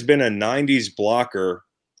 Gronk has been a 90s blocker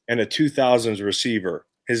and a 2000s receiver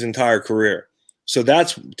his entire career. So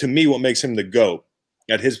that's, to me, what makes him the GOAT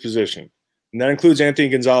at his position. And that includes Anthony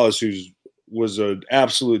Gonzalez, who was an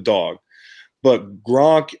absolute dog. But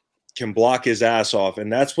Gronk can block his ass off,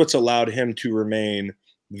 and that's what's allowed him to remain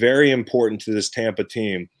very important to this Tampa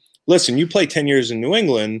team. Listen, you play 10 years in New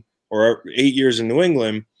England, or 8 years in New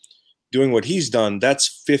England, doing what he's done,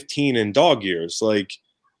 that's 15 in dog years. Like,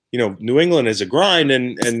 you know, New England is a grind,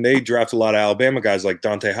 and they draft a lot of Alabama guys like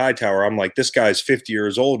Dante Hightower. I'm like, this guy's 50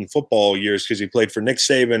 years old in football years because he played for Nick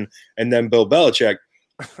Saban and then Bill Belichick.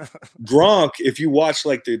 Gronk, if you watch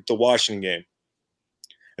like the Washington game,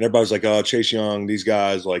 and everybody's like, oh, Chase Young, these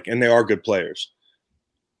guys, like, and they are good players.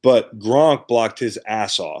 But Gronk blocked his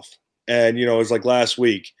ass off. And, you know, it was like last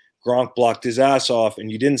week, Gronk blocked his ass off,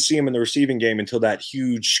 and you didn't see him in the receiving game until that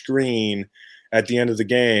huge screen at the end of the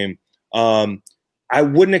game. I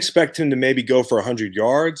wouldn't expect him to maybe go for 100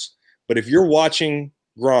 yards, but if you're watching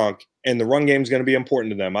Gronk and the run game is going to be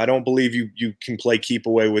important to them, I don't believe you can play keep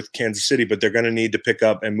away with Kansas City, but they're going to need to pick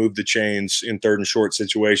up and move the chains in third and short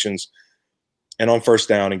situations and on first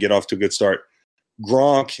down and get off to a good start.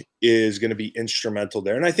 Gronk is going to be instrumental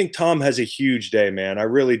there. And I think Tom has a huge day, man. I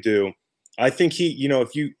really do. I think he, you know,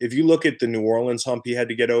 if you look at the New Orleans hump he had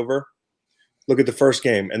to get over, look at the first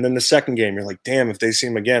game and then the second game, you're like, damn, if they see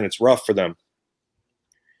him again, it's rough for them.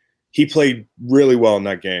 He played really well in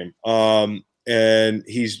that game. And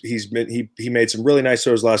he made some really nice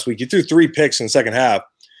throws last week. He threw 3 picks in the second half.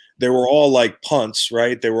 They were all like punts,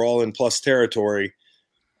 right? They were all in plus territory.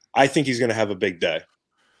 I think he's going to have a big day.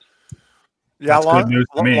 Yeah, longer,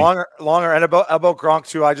 and about Gronk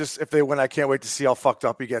too. If they win, I can't wait to see how fucked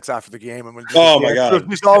up he gets after the game. And when my God,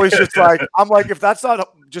 he's always just like, I'm like, if that's not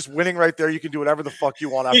just winning right there, you can do whatever the fuck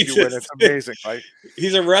you want after you win. It's amazing, right?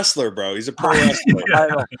 He's a wrestler, bro. He's a pro wrestler. I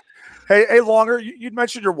know. Hey, Longer, you'd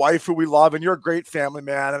mentioned your wife, who we love, and you're a great family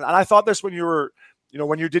man. And I thought this when you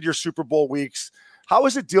did your Super Bowl weeks. How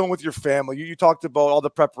is it dealing with your family? You talked about all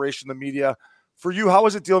the preparation, the media. For you, how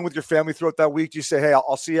was it dealing with your family throughout that week? Do you say, hey,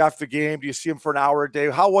 I'll see you after the game? Do you see them for an hour a day?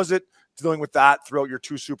 How was it dealing with that throughout your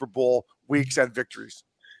 2 Super Bowl weeks and victories?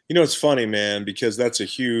 You know, it's funny, man, because that's a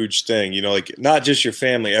huge thing. You know, like not just your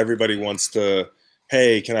family. Everybody wants to,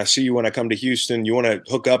 hey, can I see you when I come to Houston? You want to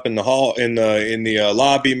hook up in the hall, in the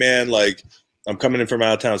lobby, man? Like, I'm coming in from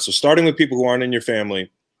out of town. So starting with people who aren't in your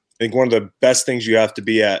family, I think one of the best things you have to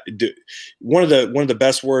be at, one of the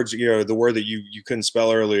best words, you know, the word that you couldn't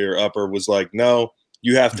spell earlier, Upper, was like, no,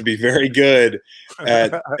 you have to be very good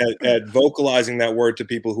at vocalizing that word to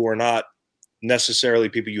people who are not necessarily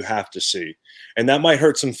people you have to see. And that might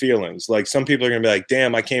hurt some feelings. Like some people are going to be like,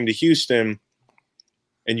 damn, I came to Houston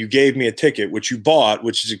and you gave me a ticket, which you bought,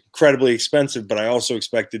 which is incredibly expensive, but I also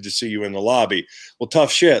expected to see you in the lobby. Well,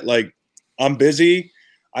 tough shit. Like, I'm busy.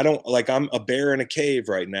 I'm a bear in a cave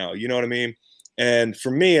right now. You know what I mean? And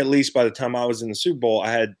for me, at least by the time I was in the Super Bowl,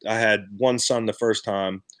 I had one son the first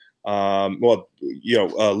time.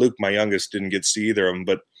 Luke, my youngest, didn't get to see either of them,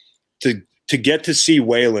 but to get to see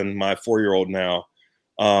Waylon, my 4-year-old now,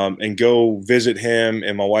 and go visit him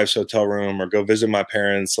in my wife's hotel room or go visit my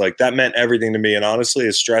parents, like, that meant everything to me. And honestly,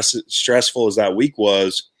 as stressful as that week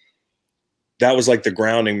was, that was like the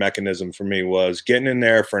grounding mechanism for me, was getting in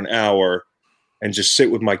there for an hour and just sit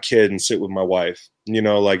with my kid and sit with my wife. You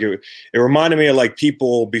know, like, it reminded me of like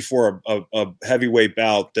people before a heavyweight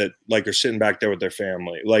bout that like are sitting back there with their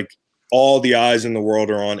family. Like, all the eyes in the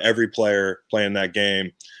world are on every player playing that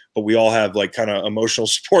game, but we all have like kind of emotional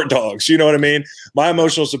support dogs. You know what I mean? My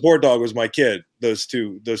emotional support dog was my kid, those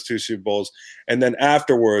two Super Bowls. And then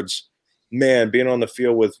afterwards, man, being on the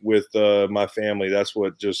field with my family, that's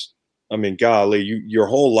what just, I mean, golly, your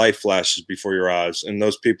whole life flashes before your eyes. And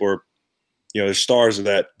those people are, you know, the stars of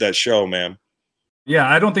that show, man. Yeah,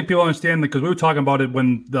 I don't think people understand, because we were talking about it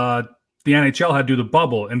when the NHL had to do the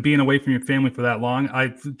bubble, and being away from your family for that long.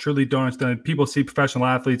 I truly don't understand. People see professional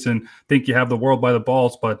athletes and think you have the world by the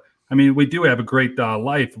balls, but I mean, we do have a great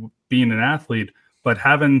life being an athlete, but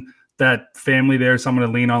having that family there, someone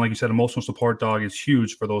to lean on, like you said, emotional support dog, is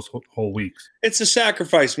huge for those whole weeks. It's a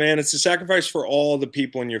sacrifice, man. It's a sacrifice for all the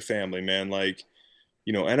people in your family, man. Like,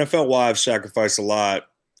 you know, NFL wives sacrifice a lot,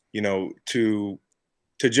 you know, to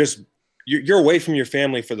just, you're away from your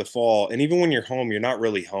family for the fall. And even when you're home, you're not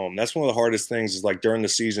really home. That's one of the hardest things, is like during the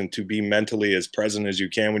season to be mentally as present as you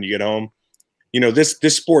can when you get home. You know, this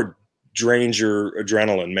sport drains your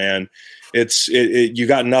adrenaline, man. You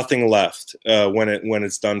got nothing left when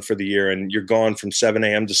it's done for the year, and you're gone from 7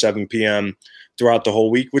 a.m. to 7 p.m. throughout the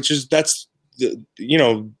whole week, it's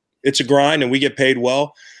a grind, and we get paid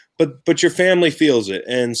well, but your family feels it.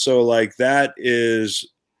 And so like, that is,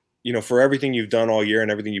 you know, for everything you've done all year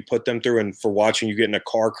and everything you put them through, and for watching you get in a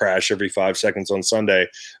car crash every 5 seconds on Sunday, I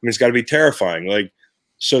mean, it's got to be terrifying. Like,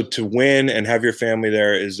 so to win and have your family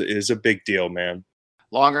there is a big deal, man.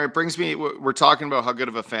 Longer, it brings me, we're talking about how good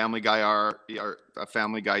of a family guy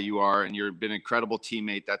you are, and you've been an incredible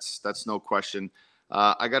teammate. That's no question.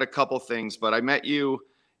 I got a couple things, but I met you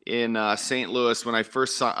in St. Louis when I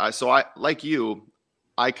first saw, so I, like you,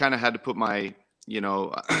 I kind of had to put my, you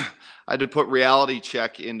know, I had to put reality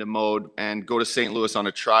check into mode and go to St. Louis on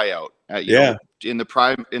a tryout in the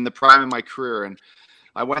prime of my career. And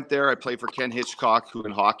I went there. I played for Ken Hitchcock, who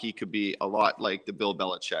in hockey could be a lot like the Bill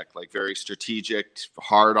Belichick, like very strategic,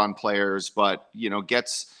 hard on players, but, you know,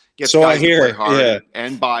 gets so guys to play hard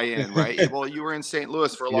and buy in, right? Well, you were in St.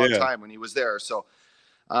 Louis for a long time when he was there. So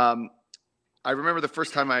I remember the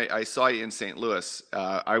first time I saw you in St. Louis,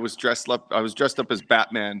 I was dressed up as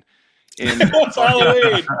Batman. It's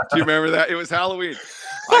Halloween. Do you remember that? It was Halloween.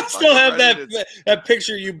 I still have that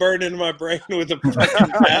picture you burned into my brain with a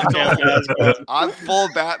fucking Batman mask. I'm full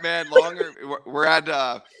Batman. Longer. We're at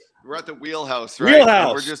the Wheelhouse, right? Wheelhouse.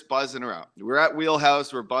 And we're just buzzing around. We're at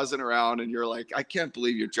Wheelhouse. We're buzzing around, and you're like, I can't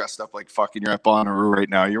believe you're dressed up like fucking. You're at Bonnaroo right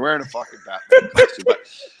now. You're wearing a fucking Batman costume.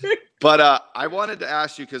 But I wanted to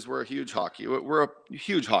ask you, because we're a huge hockey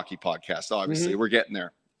podcast. Obviously, we're getting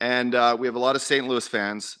there. And we have a lot of St. Louis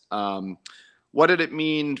fans. What did it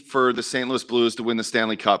mean for the St. Louis Blues to win the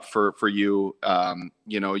Stanley Cup for you?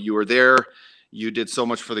 You know, you were there. You did so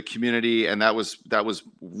much for the community, and that was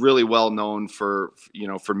really well known for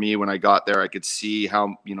me when I got there. I could see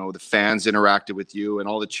how, you know, the fans interacted with you and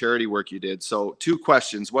all the charity work you did. So 2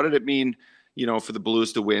 questions. What did it mean, you know, for the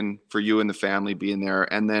Blues to win, for you and the family being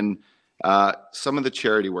there? And then some of the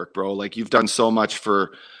charity work, bro. Like, you've done so much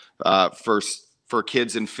for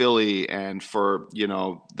kids in Philly, and for, you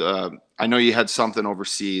know, I know you had something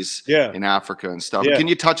overseas in Africa and stuff. Yeah. Can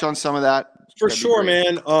you touch on some of that? For sure,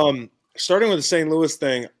 man. Starting with the St. Louis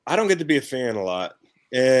thing, I don't get to be a fan a lot.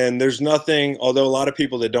 And there's nothing, although a lot of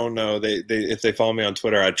people that don't know, they if they follow me on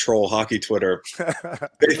Twitter, I troll hockey Twitter.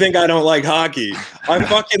 They think I don't like hockey. I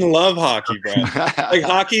fucking love hockey, bro. Like,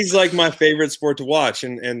 hockey's like my favorite sport to watch.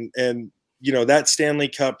 And you know, that Stanley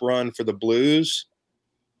Cup run for the Blues,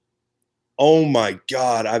 oh my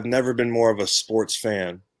God, I've never been more of a sports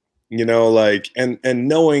fan. You know, like, and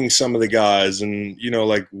knowing some of the guys, and, you know,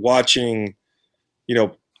 like watching, you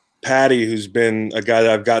know, Patty, who's been a guy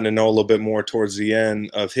that I've gotten to know a little bit more towards the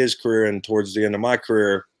end of his career and towards the end of my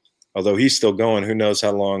career, although he's still going. Who knows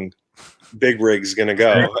how long Big Rig's going to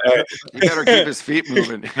go. You better keep his feet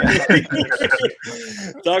moving.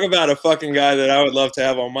 Talk about a fucking guy that I would love to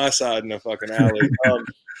have on my side in the fucking alley.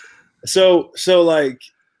 So like,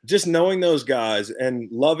 just knowing those guys and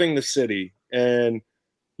loving the city and,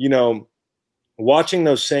 you know, watching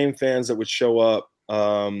those same fans that would show up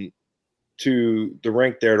to the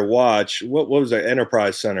rink there to watch, what was that,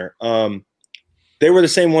 Enterprise Center? They were the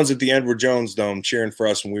same ones at the Edward Jones Dome cheering for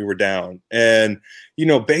us when we were down. And, you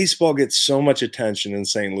know, baseball gets so much attention in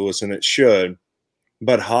St. Louis, and it should,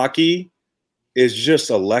 but hockey is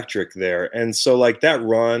just electric there. And so, like, that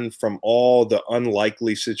run from all the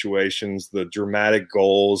unlikely situations, the dramatic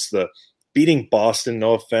goals, the beating Boston,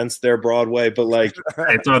 no offense there, Broadway, but like,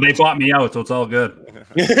 so they bought me out, so it's all good.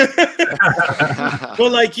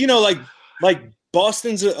 But like, you know, like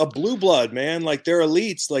Boston's a blue blood, man. Like, they're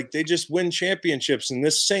elites. Like, they just win championships. And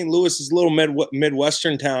this St. Louis is a little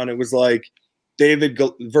Midwestern town. It was like David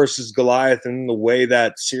versus Goliath, and the way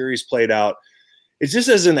that series played out. It's just,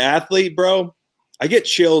 as an athlete, bro, I get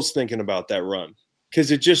chills thinking about that run,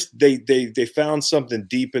 because it just they found something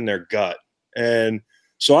deep in their gut. And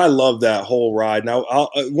so I love that whole ride. Now,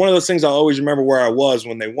 one of those things I always remember where I was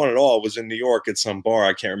when they won it all was in New York at some bar.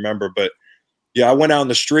 I can't remember, but yeah, I went out in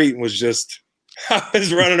the street and was just – I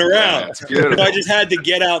was running around. Yeah, I just had to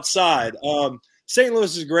get outside. St.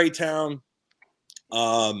 Louis is a great town.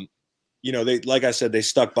 You know, they, like I said, they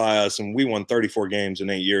stuck by us, and we won 34 games in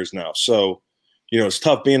 8 years now. So, you know, it's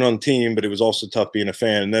tough being on the team, but it was also tough being a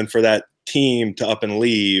fan. And then for that team to up and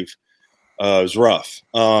leave, it was rough.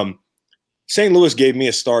 St. Louis gave me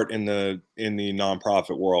a start in the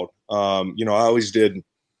nonprofit world. You know, I always did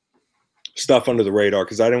stuff under the radar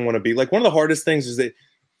because I didn't want to be like, one of the hardest things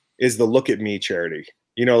is the Look at Me charity,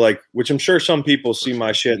 you know, like, which I'm sure some people see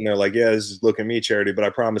my shit and they're like, yeah, this is Look at Me charity, but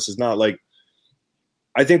I promise it's not. Like,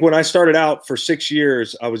 I think when I started out for 6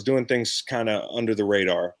 years, I was doing things kind of under the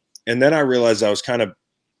radar. And then I realized I was kind of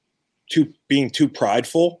being too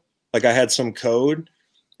prideful. Like, I had some code,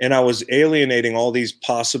 and I was alienating all these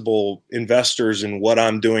possible investors in what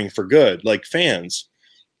I'm doing for good, like fans,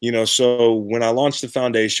 you know. So when I launched the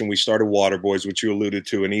foundation, we started Water Boys, which you alluded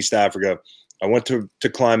to, in East Africa. I went to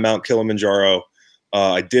climb Mount Kilimanjaro.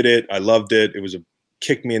 I did it. I loved it. It was a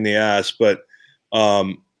kick me in the ass, but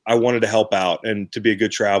I wanted to help out and to be a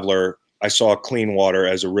good traveler. I saw clean water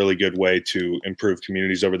as a really good way to improve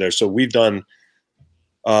communities over there. So we've done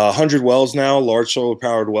 100 wells now, large solar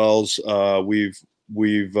powered wells.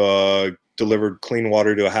 We've delivered clean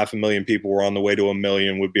water to 500,000 people. We're on the way to 1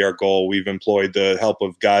 million would be our goal. We've employed the help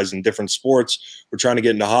of guys in different sports. We're trying to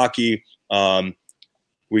get into hockey.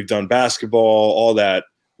 We've done basketball, all that.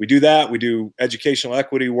 We do that. We do educational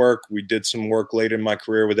equity work. We did some work late in my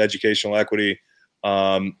career with educational equity.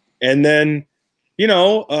 And then, you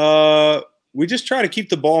know, we just try to keep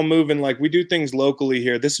the ball moving. Like, we do things locally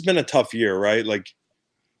here. This has been a tough year, right? Like,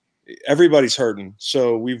 everybody's hurting.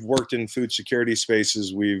 So we've worked in food security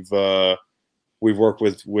spaces. We've worked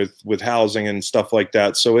with housing and stuff like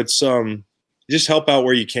that. So it's just help out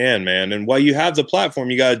where you can, man. And while you have the platform,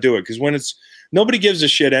 you got to do it. Because when it's nobody gives a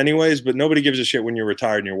shit anyways, but nobody gives a shit when you're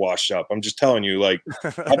retired and you're washed up. I'm just telling you, like,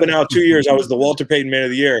 I've been out 2 years. I was the Walter Payton Man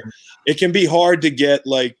of the Year. It can be hard to get,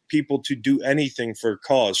 like, people to do anything for a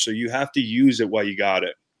cause. So you have to use it while you got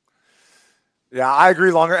it. Yeah, I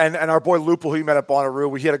agree longer. And our boy Lupo, who he met at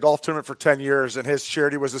Bonnaroo, he had a golf tournament for 10 years, and his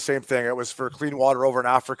charity was the same thing. It was for clean water over in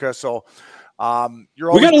Africa. So we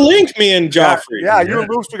got to link me and Joffrey. Yeah, you and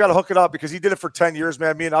Loops, we got to hook it up because he did it for 10 years,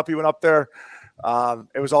 man. Me and Uppy went up there.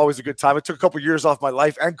 It was always a good time. It took a couple of years off my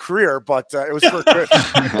life and career, but it was for a good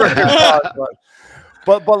cause.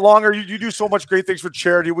 But longer, you do so much great things for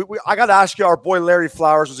charity. I got to ask you, our boy Larry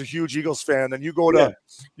Flowers was a huge Eagles fan, and you go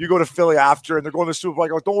to Philly after, and they're going to the Super Bowl. I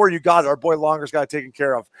go, don't worry, you got it. Our boy Longer's got it taken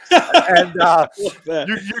care of. And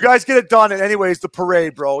you guys get it done. And anyways, the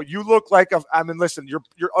parade, bro. You look like listen, your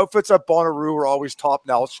outfits at Bonnaroo are always top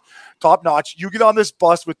notch. You get on this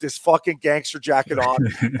bus with this fucking gangster jacket on,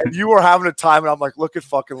 and you are having a time. And I'm like, look at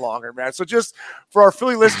fucking Longer, man. So just for our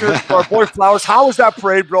Philly listeners, for our boy Flowers, how was that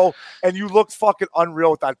parade, bro? And you looked fucking unreal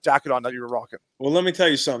with that jacket on that you were rocking. Well, let me tell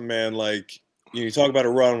you something, man. Like, you talk about a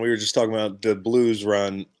run. We were just talking about the Blues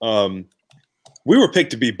run. We were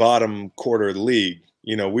picked to be bottom quarter of the league.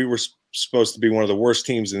 You know, we were supposed to be one of the worst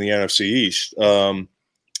teams in the NFC East.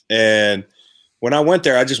 And when I went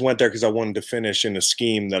there, I just went there because I wanted to finish in a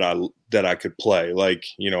scheme that I could play. Like,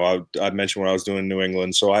 you know, I mentioned what I was doing in New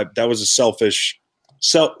England. So that was a selfish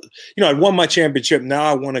you know, I won my championship. Now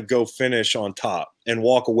I want to go finish on top and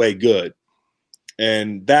walk away good.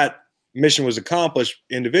 And that mission was accomplished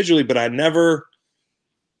individually, but I never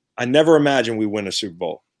imagined we win a Super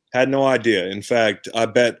Bowl. Had no idea. In fact, I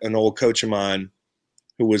bet an old coach of mine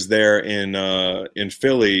who was there in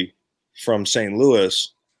Philly from St.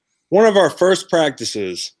 Louis, one of our first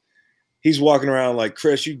practices, he's walking around like,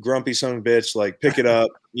 Chris, you grumpy son of a bitch, like pick it up,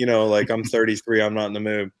 you know, like I'm 33, I'm not in the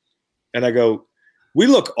mood. And I go, we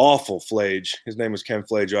look awful, Flage. His name was Ken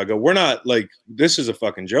Flage. I go, we're not like, this is a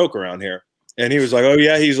fucking joke around here. And he was like, oh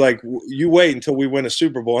yeah. He's like, you wait until we win a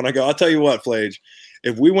Super Bowl. And I go, I'll tell you what, Flage,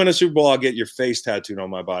 if we win a Super Bowl, I'll get your face tattooed on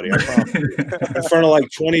my body. I promise you. In front of like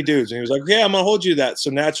 20 dudes. And he was like, yeah, I'm going to hold you to that. So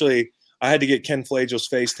naturally, I had to get Ken Flagel's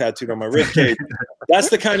face tattooed on my ribcage. That's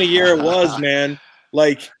the kind of year it was, man.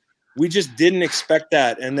 Like, we just didn't expect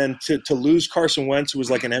that. And then to lose Carson Wentz, who was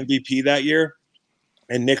like an MVP that year,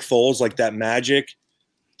 and Nick Foles, like that magic.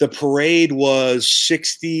 The parade was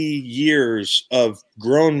 60 years of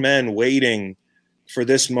grown men waiting for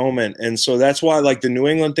this moment. And so that's why like the New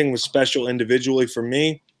England thing was special individually for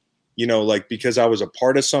me, you know, like because I was a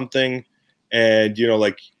part of something and, you know,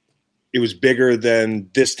 like it was bigger than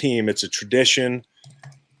this team. It's a tradition.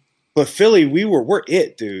 But Philly, we're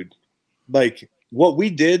it, dude. Like what we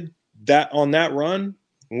did that on that run,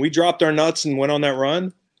 when we dropped our nuts and went on that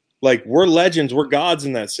run, like we're legends, we're gods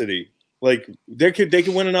in that city. Like they could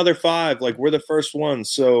win another 5. Like we're the first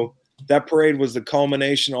ones. So that parade was the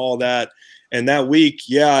culmination of all that. And that week,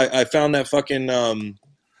 yeah, I found that fucking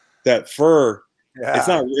that fur. Yeah. It's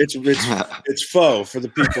not. It's faux for the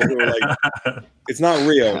people who are like. It's not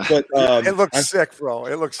real, but it looks sick, bro.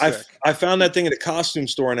 It looks sick. I found that thing at a costume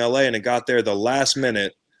store in LA, and it got there the last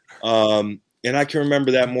minute. And I can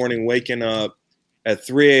remember that morning waking up at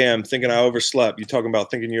 3 a.m. thinking I overslept. You talking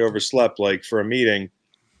about thinking you overslept, like for a meeting.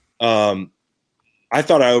 I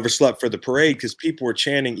thought I overslept for the parade because people were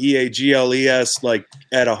chanting EAGLES like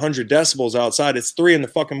at 100 decibels outside. It's 3 in the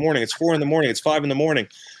fucking morning. It's 4 in the morning. It's 5 in the morning.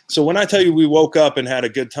 So when I tell you we woke up and had a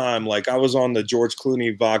good time, like I was on the George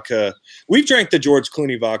Clooney vodka. We've drank the George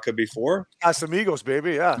Clooney vodka before. Casamigos,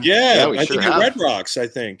 baby. Yeah. Yeah. I think at Red Rocks, I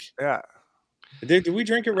think. Yeah. Did we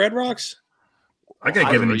drink at Red Rocks? I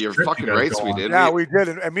gotta get You're fucking right. We did. Yeah, we did.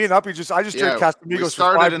 And me and Uppy I just drank Casamigos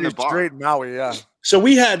for 5 days straight in Maui. Yeah. So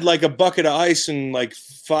we had like a bucket of ice and like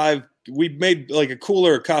 5. We made like a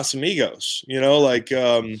cooler of Casamigos, you know, like,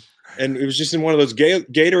 and it was just in one of those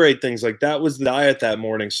Gatorade things. Like that was the diet that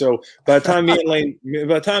morning. So by the time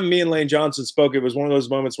me and Lane Johnson spoke, it was one of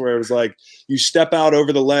those moments where it was like you step out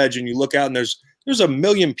over the ledge and you look out and there's a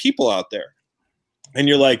million people out there. And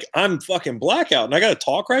you're like, I'm fucking blackout, and I got to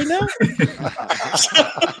talk right now. So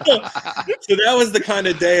that was the kind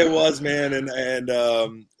of day it was, man.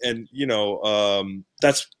 And you know,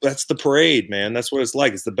 that's the parade, man. That's what it's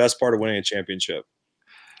like. It's the best part of winning a championship.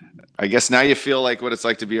 I guess now you feel like what it's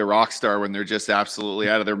like to be a rock star when they're just absolutely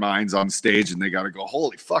out of their minds on stage and they got to go,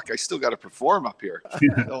 holy fuck, I still got to perform up here.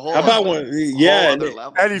 How about when? Yeah,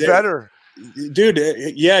 Eddie Vedder. Dude,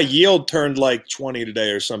 yeah, Yield turned like 20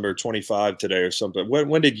 today or something, or 25 today or something.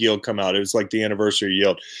 When did Yield come out? It was like the anniversary of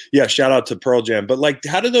Yield. Yeah, shout out to Pearl Jam. But like,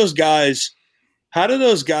 how do those guys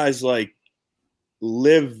like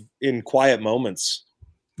live in quiet moments?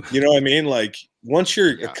 You know what I mean? Like once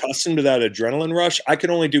you're accustomed to that adrenaline rush, I can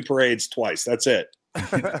only do parades twice. That's it.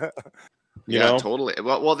 You know? Totally.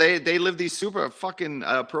 Well, they live these super fucking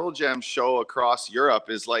Pearl Jam show across Europe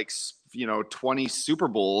is like, you know, 20 Super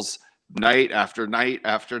Bowls night after night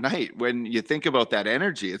after night. When you think about that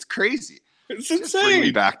energy, it's crazy. It's insane. Just bring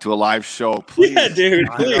me back to a live show, please. Yeah, dude,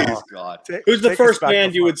 please. God. Who's the first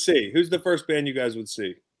band you would see? Who's the first band you guys would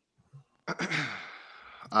see?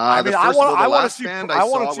 I mean, I want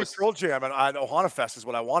to see Pearl Jam and Ohana Fest is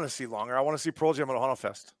what I want to see longer. I want to see Pearl Jam at Ohana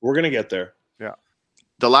Fest. We're gonna get there. Yeah.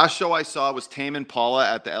 The last show I saw was Tame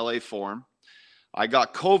Impala at the LA Forum. I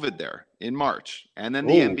got COVID there in March, and then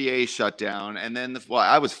the NBA shut down, and then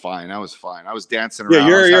I was fine. I was dancing around.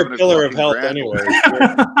 Yeah, you're a pillar of health anyway.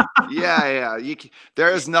 Yeah.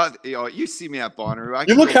 There is not. You see me at Bonnaroo.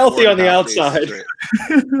 You look healthy on the outside.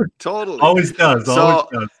 Totally. Always does.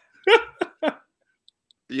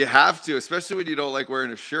 You have to, especially when you don't like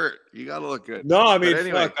wearing a shirt. You got to look good. No, I mean,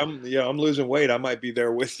 anyway. Fuck, I'm losing weight. I might be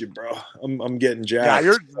there with you, bro. I'm getting jacked.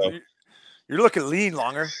 Yeah, you're looking lean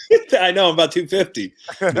longer. I know. I'm about 250.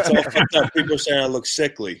 It's all fucked up. People are saying I look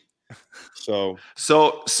sickly. So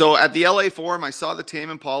at the LA Forum, I saw the Tame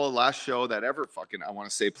Impala last show that ever I want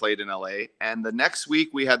to say played in LA. And the next week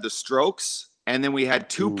we had the Strokes, and then we had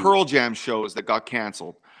 2 Pearl Jam shows that got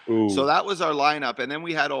canceled. Ooh. So that was our lineup, and then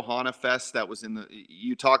we had Ohana Fest. That was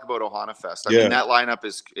you talk about Ohana Fest. I mean, that lineup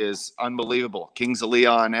is unbelievable. Kings of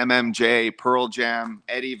Leon, MMJ, Pearl Jam,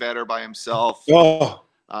 Eddie Vedder by himself. Oh.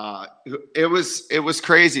 It was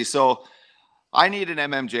crazy. So I need an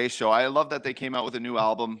MMJ show. I love that they came out with a new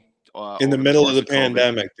album in the middle of the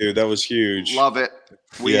pandemic, dude. That was huge. Love it.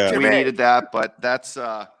 We needed that, but that's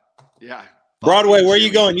Broadway, where are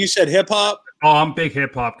you going? You said hip hop? Oh, I'm a big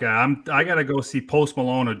hip hop guy. I gotta go see Post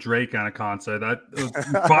Malone or Drake on a concert.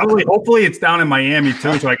 Hopefully it's down in Miami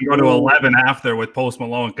too, so I can go to 11 after with Post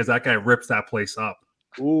Malone because that guy rips that place up.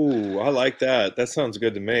 Ooh, I like that. That sounds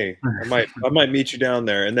good to me. I might meet you down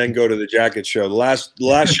there and then go to the Jacket show. The last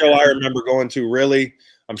show I remember going to, really,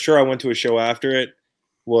 I'm sure I went to a show after it,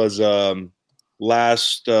 was it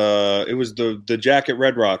was the Jacket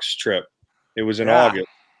Red Rocks trip. It was in August.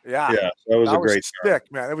 Yeah, that was great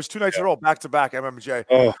stick, man. It was 2 nights in a row, back to back MMJ.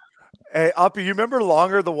 Oh, hey, Uppy, you remember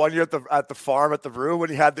Longer the one year at the farm at the room when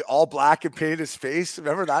he had the all black and painted his face?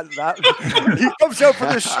 Remember that? He comes out for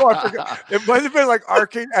this show. It might have been like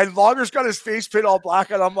Arcade, and Longer's got his face painted all black,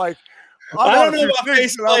 and I'm like, I don't know about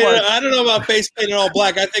face painted all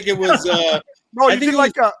black. I think it was. No, you did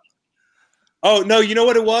like a. Oh no! You know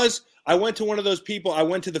what it was? I went to one of those people. I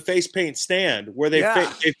went to the face paint stand where they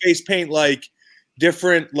face paint like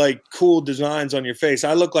different like cool designs on your face.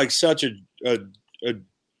 I look like such a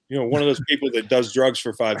one of those people that does drugs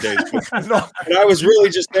for 5 days. But I was really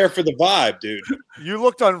just there for the vibe, dude. You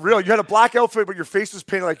looked unreal. You had a black outfit, but your face was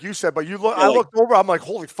painted like you said. But I looked over. I'm like,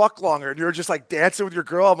 holy fuck, Longer. And you were just like dancing with your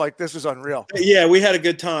girl. I'm like, this is unreal. Yeah, we had a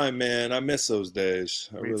good time, man. I miss those days.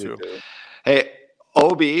 I really do. Hey,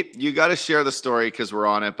 Obi, you got to share the story because we're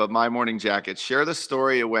on it. But My Morning Jacket, share the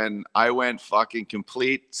story of when I went fucking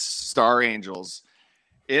complete Star Angels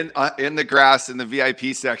in the grass in the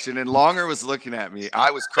VIP section, and Longer was looking at me.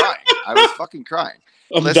 I was crying. I was fucking crying.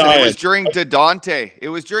 Listen, dying. It was during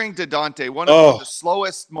Dodonte. One of the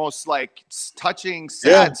slowest, most like touching,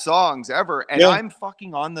 sad songs ever. And I'm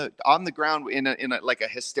fucking on the ground in a like a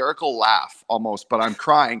hysterical laugh almost, but I'm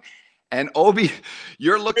crying. And Obi,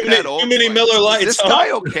 you're looking at Obi. Too many Miller Lights. Is this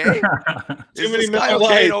guy okay? Too many Miller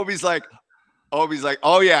Lights. Obi's like,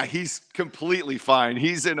 oh yeah, he's completely fine.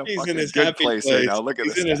 He's in his good place right now. Look at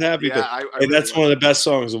this. He's in his happy place. That's one of the best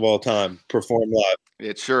songs of all time, performed live.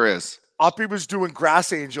 It sure is. Uppy was doing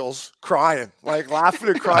Grass Angels, crying, like laughing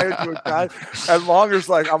and crying to a guy. And Longer's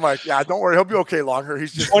like, I'm like, yeah, don't worry, he'll be okay, Longer.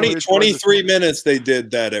 He's just 23 minutes they did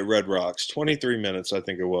that at Red Rocks. 23 minutes, I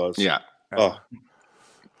think it was. Yeah. Oh.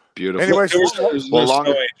 Beautiful. Anyways, there's no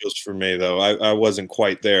Angels for me though. I wasn't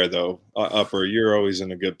quite there though. Upper, you're always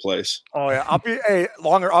in a good place. Oh yeah, Uppy. Hey,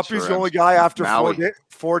 Longer. Uppy's the only guy after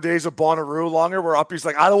 4 days of Bonnaroo, Longer, where Uppy's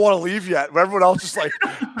like, I don't want to leave yet. Everyone else is like,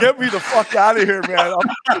 get me the fuck out of here, man.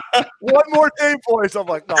 One more day, boys. I'm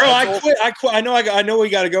like, no. Bro, I quit. I know we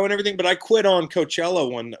got to go and everything, but I quit on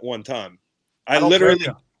Coachella one time. I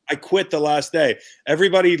quit the last day.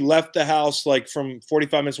 Everybody left the house like from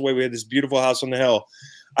 45 minutes away. We had this beautiful house on the hill.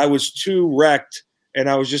 I was too wrecked, and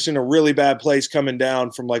I was just in a really bad place coming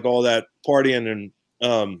down from like all that partying, and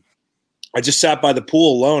I just sat by the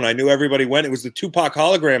pool alone. I knew everybody went. It was the Tupac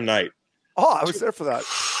hologram night. Oh, I was there for that.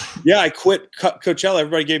 Yeah, I quit Coachella.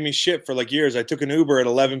 Everybody gave me shit for like years. I took an Uber at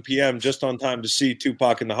 11 p.m. just on time to see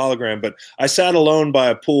Tupac in the hologram, but I sat alone by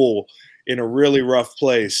a pool in a really rough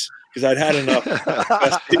place because I'd had enough.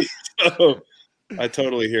 So I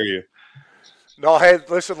totally hear you. No, hey,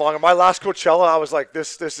 listen, Longer. My last Coachella, I was like,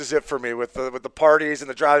 this is it for me with the parties and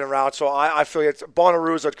the driving around. So I feel it's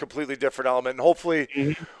Bonnaroo is a completely different element, and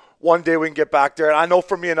hopefully one day we can get back there. And I know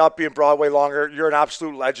for me and Uppy and Broadway, Longer, you're an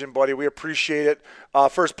absolute legend, buddy. We appreciate it.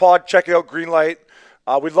 First pod, check it out, Greenlight.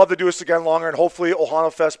 We'd love to do this again, Longer, and hopefully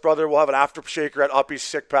Ohana Fest, brother, we'll have an after shaker at Uppy's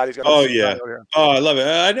sick pad. He's got pad here. Oh, I love it.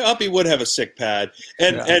 I know Uppy would have a sick pad,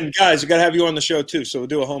 and guys, we got to have you on the show too. So we'll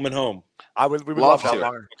do a home and home. We would love that,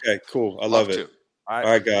 Longer. Okay, cool. I love it. All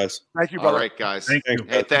right, guys. Thank you, brother. All right, guys. Thank you.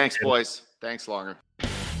 Hey, thanks, boys. Thanks, Longer.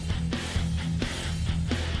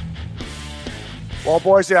 Well,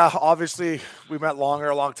 boys, obviously we met Longer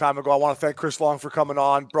a long time ago. I want to thank Chris Long for coming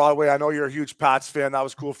on. Broadway, I know you're a huge Pats fan. That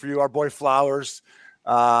was cool for you. Our boy Flowers,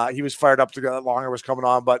 he was fired up to get Longer was coming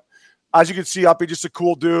on. But as you can see, Uppy, just a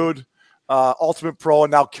cool dude, ultimate pro,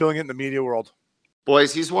 and now killing it in the media world.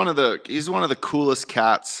 Boys, he's one of the coolest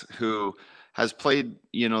cats who has played,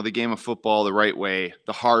 the game of football the right way,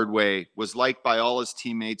 the hard way, was liked by all his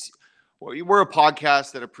teammates. We're a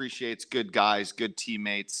podcast that appreciates good guys, good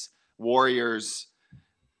teammates, warriors,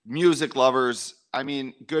 music lovers. I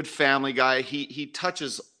mean, good family guy. He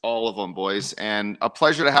touches all of them, boys, and a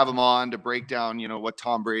pleasure to have him on to break down, what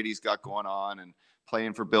Tom Brady's got going on and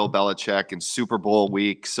playing for Bill Belichick and Super Bowl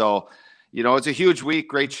week. So, it's a huge week.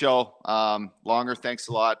 Great show. Longer, thanks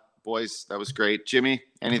a lot, boys. That was great. Jimmy,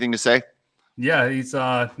 anything to say? Yeah, he's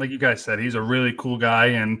like you guys said, he's a really cool guy,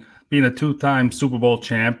 and being a 2-time Super Bowl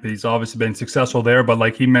champ, he's obviously been successful there. But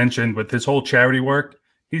like he mentioned, with his whole charity work,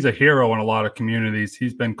 he's a hero in a lot of communities.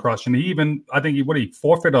 He's been crushing. I think he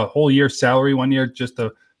forfeited a whole year's salary one year just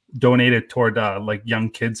to donate it toward like young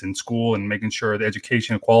kids in school and making sure the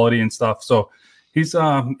education quality and stuff. So he's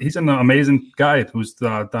an amazing guy who's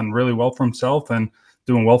done really well for himself and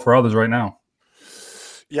doing well for others right now.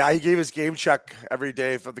 Yeah, he gave his game check every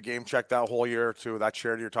day for the game check that whole year to that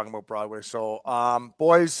charity you're talking about, Broadway. So,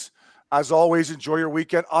 boys, as always, enjoy your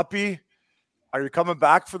weekend. Uppy, are you coming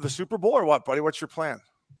back for the Super Bowl or what, buddy? What's your plan?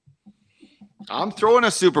 I'm throwing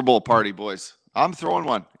a Super Bowl party, boys. I'm throwing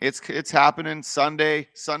one. It's happening Sunday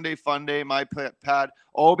fun day, my pad.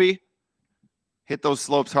 Obi, hit those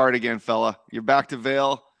slopes hard again, fella. You're back to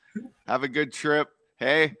Vail. Have a good trip.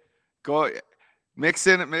 Hey, go mix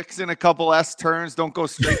in a couple S turns. Don't go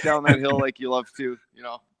straight down that hill like you love to, you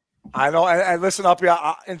know. I know. And listen, Uppy,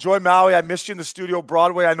 I enjoy Maui. I missed you in the studio,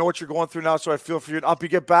 Broadway. I know what you're going through now, so I feel for you. Uppy,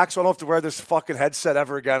 get back so I don't have to wear this fucking headset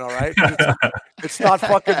ever again, all right? It's not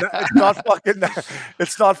fucking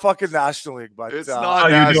National League, but it's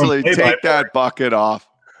not National League. Take that bucket off.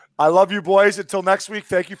 I love you, boys. Until next week,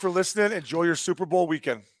 thank you for listening. Enjoy your Super Bowl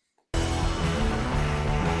weekend.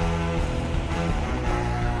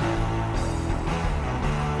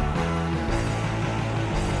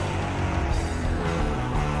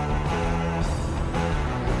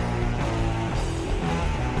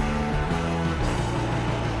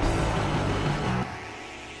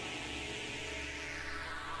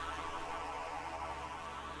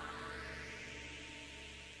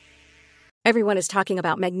 Everyone is talking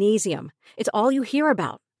about magnesium. It's all you hear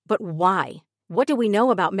about. But why? What do we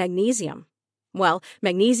know about magnesium? Well,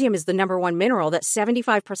 magnesium is the number one mineral that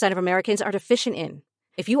 75% of Americans are deficient in.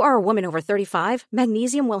 If you are a woman over 35,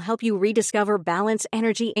 magnesium will help you rediscover balance,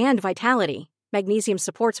 energy, and vitality. Magnesium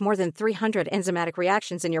supports more than 300 enzymatic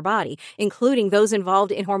reactions in your body, including those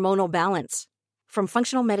involved in hormonal balance. From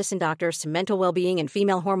functional medicine doctors to mental well-being and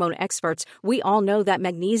female hormone experts, we all know that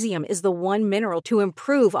magnesium is the one mineral to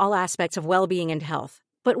improve all aspects of well-being and health.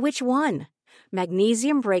 But which one?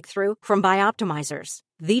 Magnesium Breakthrough from Bioptimizers,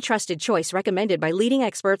 the trusted choice recommended by leading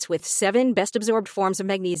experts with 7 best-absorbed forms of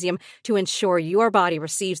magnesium to ensure your body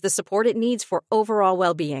receives the support it needs for overall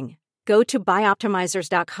well-being. Go to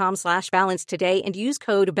bioptimizers.com/balance today and use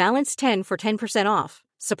code BALANCE10 for 10% off.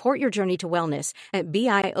 Support your journey to wellness at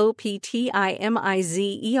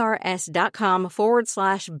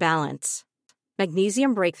bioptimizers.com/balance.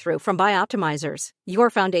 Magnesium Breakthrough from Bioptimizers,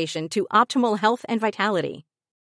 your foundation to optimal health and vitality.